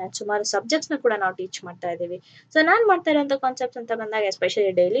ಇದೆ, ಸುಮಾರು ಸಬ್ಜೆಕ್ಟ್ಸ್ ನ ಕೂಡ ನಾವು ಟೀಚ್ ಮಾಡ್ತಾ ಇದ್ದೀವಿ. ಸೊ ನಾನು ಮಾಡ್ತಾ ಇರೋಂಥ ಕಾನ್ಸೆಪ್ಟ್ಸ್ ಅಂತ ಬಂದಾಗ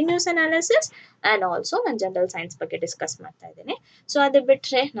especially daily news analysis and also ನಾನು ಜನರಲ್ ಸೈನ್ಸ್ ಬಗ್ಗೆ ಡಿಸ್ಕಸ್ ಮಾಡ್ತಾ ಇದ್ದೀನಿ. ಸೊ ಅದು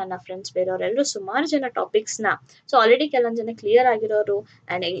ಬಿಟ್ರೆ ನನ್ನ ಫ್ರೆಂಡ್ಸ್ ಬೇರೆಯವರೆಲ್ಲರೂ ಸುಮಾರು ಜನ ಟಾಪಿಕ್ಸ್ ನ, ಸೊ ಆಲ್ರೆಡಿ ಕೆಲವೊಂದು ಜನ ಕ್ಲಿಯರ್ ಆಗಿರೋರು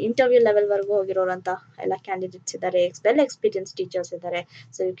ಅಂಡ್ ಇಂಟರ್ವ್ಯೂ ಲೆವೆಲ್ ವರೆಗೂ ಹೋಗಿರೋರು ಅಂತ ಎಲ್ಲ ಕ್ಯಾಂಡಿಡೇಟ್ಸ್ ಇದ್ದಾರೆ, ವೆಲ್ ಎಕ್ಸ್ಪೀರಿಯನ್ಸ್ ಟೀಚರ್ಸ್ ಇದ್ದಾರೆ.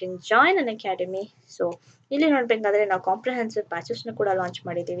 So you can join Unacademy. So ಇಲ್ಲಿ ನೋಡ್ಬೇಕಾದ್ರೆ ನಾವು ಕಾಂಪ್ರಿಹೆನ್ಸಿವ್ ಬ್ಯಾಚಸ್ ನ ಕೂಡ ಲಾಂಚ್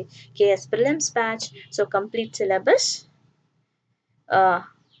ಮಾಡಿದ್ದೀವಿ. KS prelims batch, so complete syllabus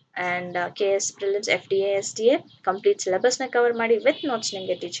and KS prelims FDA SDA complete syllabus ನ ಕವರ್ ಮಾಡಿ ವಿತ್ ನೋಟ್ಸ್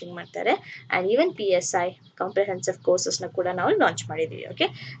ನಿಮಗೆ ಟೀಚಿಂಗ್ ಮಾಡ್ತಾರೆ. And even PSI comprehensive courses ನ ಕೂಡ ನಾವು ಲಾಂಚ್ ಮಾಡಿದ್ದೀವಿ. ಓಕೆ,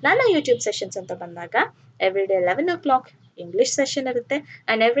 ನನ್ನ ಯೂಟ್ಯೂಬ್ ಸೆಷನ್ಸ್ ಅಂತ ಬಂದಾಗ every day 11 o'clock English session ಇರುತ್ತೆ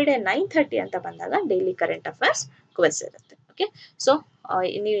ಅಂಡ್ ಎವ್ರಿ ಡೇ 9:30 ಅಂತ ಬಂದಾಗ ಡೈಲಿ ಕರೆಂಟ್ ಅಫೇರ್ಸ್ ಕ್ವಿಜ್ ಇರುತ್ತೆ. ಓಕೆ, ಸೊ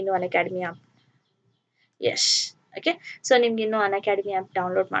ನೀವು ಇನ್ನು Unacademy app, S, okay, so ನಿಮ್ಗೆ ಇನ್ನು ಅನ್ಅಕಾಡೆಮಿ ಆ್ಯಪ್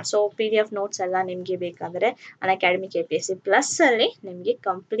ಡೌನ್ಲೋಡ್ ಮಾಡಿ, ಸೊ PDF ನೋಟ್ಸ್ ಎಲ್ಲ ನಿಮಗೆ ಬೇಕಾದರೆ ಅನ್ಅಕಾಡೆಮಿ KPSC ಪ್ಲಸ್ ಅಲ್ಲಿ ನಿಮಗೆ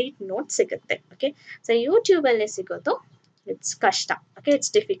ಕಂಪ್ಲೀಟ್ ನೋಟ್ಸ್ ಸಿಗುತ್ತೆ. ಓಕೆ, ಸೊ ಯೂಟ್ಯೂಬಲ್ಲಿ ಸಿಗೋದು ಇಟ್ಸ್ ಕಷ್ಟ. Okay,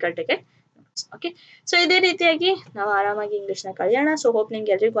 it's difficult to get notes. Okay, so ಇದೇ ರೀತಿಯಾಗಿ ನಾವು ಆರಾಮಾಗಿ ಇಂಗ್ಲೀಷ್ನ ಕಲಿಯೋಣ. ಸೊ ಹೋಪ್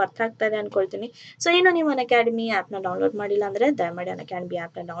ನಿಮ್ಗೆ ಎಲ್ರಿಗೂ ಅರ್ಥ ಆಗ್ತಾ ಇದೆ ಅನ್ಕೊಳ್ತೀನಿ. ಸೊ ಇನ್ನು ನೀವು ಅನ್ಅಕಾಡೆಮಿ ಆ್ಯಪ್ನ ಡೌನ್ಲೋಡ್ ಮಾಡಿಲ್ಲ ಅಂದರೆ ದಯಮಾಡಿ ಅನ್ಅಕಾಡೆಮಿ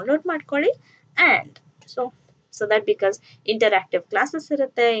ಆ್ಯಪ್ನ ಡೌನ್ಲೋಡ್ ಮಾಡ್ಕೊಳ್ಳಿ. And so that because interactive classes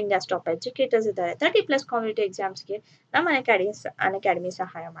ಇರುತ್ತೆ, ಇಂಡಿಯಾಸ್ ಟಾಪ್ ಎಜುಕೇಟರ್ಸ್ ಇದ್ದಾರೆ, 30+ ಕಾಂಪಿಟೇಟಿವ್ ಎಕ್ಸಾಮ್ಸ್ಗೆ ನಮ್ಮ ಅನ್ಅಕಾಡೆಮಿ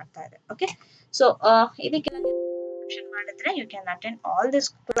ಸಹಾಯ ಮಾಡ್ತಾ ಇದೆ. ಓಕೆ, ಸೊ ಇದಕ್ಕೆಲ್ಲ ಸಬ್ಸ್ಕ್ರಿಪ್ಷನ್ ಮಾಡಿದ್ರೆ you can attend all this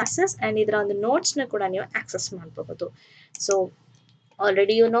classes and ಇದರ ಒಂದು ನೋಟ್ಸ್ ನ ಕೂಡ ನೀವು ಆಕ್ಸೆಸ್ ಮಾಡಬಹುದು. So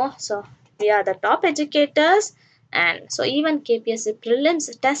already you know, so we are the top educators and so even KPSC prelims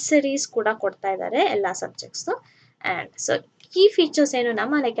test series ಕೂಡ ಕೊಡ್ತಾ ಇದ್ದಾರೆ ಎಲ್ಲ subjects. And so key features ಏನು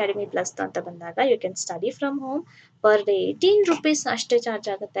ನಮ್ಮ ಅನ್ಅಕಾಡೆಮಿ ಪ್ಲಸ್ ಅಂತ ಬಂದಾಗ you can study from home, per day 18 rupees ಅಷ್ಟೇ charge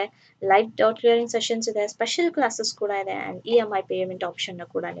ಆಗುತ್ತೆ. ಲೈವ್ ಡೌಟ್ ಕ್ಲಿಯರಿಂಗ್ ಸೆಷನ್ಸ್ ಇದೆ, ಸ್ಪೆಷಲ್ ಕ್ಲಾಸಸ್ ಕೂಡ ಇದೆ ಅಂಡ್ EMI ಪೇಮೆಂಟ್ ಆಪ್ಷನ್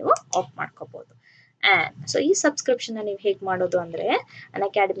ಕೂಡ ನೀವು ಆಫ್ ಮಾಡ್ಕೋಬಹುದು. ಅಂಡ್ ಸೊ ಈ ಸಬ್ಸ್ಕ್ರಿಪ್ಷನ್ ನೀವು ಹೇಗೆ ಮಾಡೋದು ಅಂದರೆ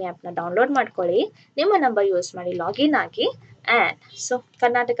ಅನ್ಅಕಾಡೆಮಿ ಆ್ಯಪ್ನ ಡೌನ್ಲೋಡ್ ಮಾಡ್ಕೊಳ್ಳಿ, ನಿಮ್ಮ ನಂಬರ್ ಯೂಸ್ ಮಾಡಿ ಲಾಗಿನ್ ಆಗಿ and so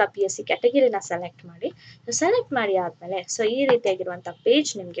Karnataka PSC ಕ್ಯಾಟಗಿರಿನ select ಮಾಡಿ. ಸೆಲೆಕ್ಟ್ ಮಾಡಿ ಆದಮೇಲೆ ಸೊ ಈ ರೀತಿಯಾಗಿರುವಂಥ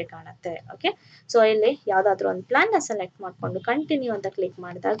ಪೇಜ್ ನಿಮಗೆ ಕಾಣುತ್ತೆ. ಓಕೆ, ಸೊ ಇಲ್ಲಿ ಯಾವುದಾದ್ರೂ ಒಂದು ಪ್ಲಾನ್ನ ಸೆಲೆಕ್ಟ್ ಮಾಡಿಕೊಂಡು ಕಂಟಿನ್ಯೂ ಅಂತ ಕ್ಲಿಕ್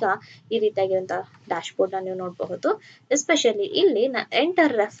ಮಾಡಿದಾಗ ಈ ರೀತಿಯಾಗಿರುವಂಥ ಡ್ಯಾಶ್ಬೋರ್ಡ್ನ ನೀವು ನೋಡಬಹುದು. ಎಸ್ಪೆಷಲಿ ಇಲ್ಲಿ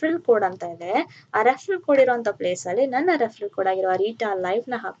ಎಂಟರ್ ರೆಫರಲ್ ಕೋಡ್ ಅಂತ ಇದೆ, ಆ ರೆಫರಲ್ ಕೋಡ್ ಇರುವಂಥ ಪ್ಲೇಸಲ್ಲಿ ನನ್ನ ರೆಫರಲ್ ಕೋಡ್ ಆಗಿರುವ ರೀಟಾ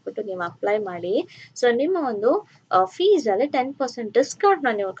ಲೈವ್ನ ಹಾಕ್ಬಿಟ್ಟು ನೀವು ಅಪ್ಲೈ ಮಾಡಿ. ಸೊ ನಿಮ್ಮ ಒಂದು ಫೀಸಲ್ಲಿ 10% ಡಿಸ್ಕೌಂಟ್ನ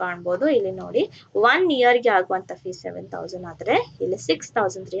ನೀವು ಕಾಣ್ಬೋದು. ಇಲ್ಲಿ ನೋಡಿ, 1 yearಗೆ ಆಗುವಂಥ ಫೀಸ್ 7,000 ಆದರೆ ಇಲ್ಲಿ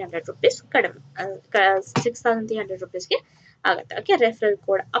 6,300 rupees ಕಡಿಮೆ, 6,300 rupeesಗೆ ಆಗುತ್ತೆ. ಓಕೆ, ರೆಫರಲ್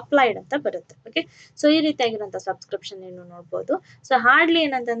ಕೋಡ್ ಅಪ್ಲೈಡ್ ಅಂತ ಬರುತ್ತೆ. ಓಕೆ, ಸೊ ಈ ರೀತಿಯಾಗಿರುವಂಥ ಸಬ್ಸ್ಕ್ರಿಪ್ಷನ್ ನೀವು ನೋಡ್ಬೋದು. ಸೊ ಹಾರ್ಡ್ಲಿ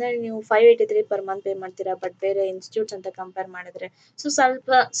ಏನಂತಂದ್ರೆ ನೀವು 583 per month ಪೇ ಮಾಡ್ತೀರಾ, ಬಟ್ ಬೇರೆ ಇನ್ಸ್ಟಿಟ್ಯೂಟ್ಸ್ ಅಂತ ಕಂಪೇರ್ ಮಾಡಿದ್ರೆ ಸೊ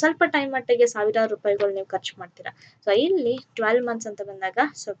ಸ್ವಲ್ಪ ಟೈಮ್ ಮಟ್ಟಿಗೆ ಸಾವಿರಾರು ರೂಪಾಯಿಗಳು ನೀವು ಖರ್ಚು ಮಾಡ್ತೀರಾ. ಸೊ ಇಲ್ಲಿ 12 months ಅಂತ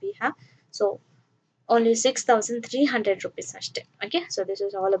ಬಂದಾಗ so we have so only 6,300 rupees ashte. Okay, so this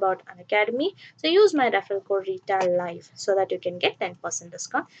is all about Unacademy. So use my referral code Reeta Live so that you can get 10%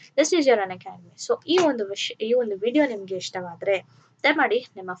 discount. This is your Unacademy. So ಈ ಒಂದು video ನಿಮಗೆ ಇಷ್ಟವಾದರೆ ದಯಮಾಡಿ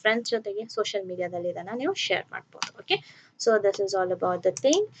ನಿಮ್ಮ friends ಜೊತೆಗೆ social ಮೀಡಿಯಾದಲ್ಲಿ ಇದನ್ನು ನೀವು ಶೇರ್ ಮಾಡ್ಬೋದು. Okay, so this is all about the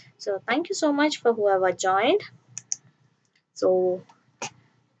thing. So thank you so much for who have joined.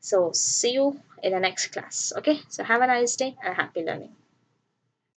 So see you in the next class. Okay, so have a nice day and happy learning.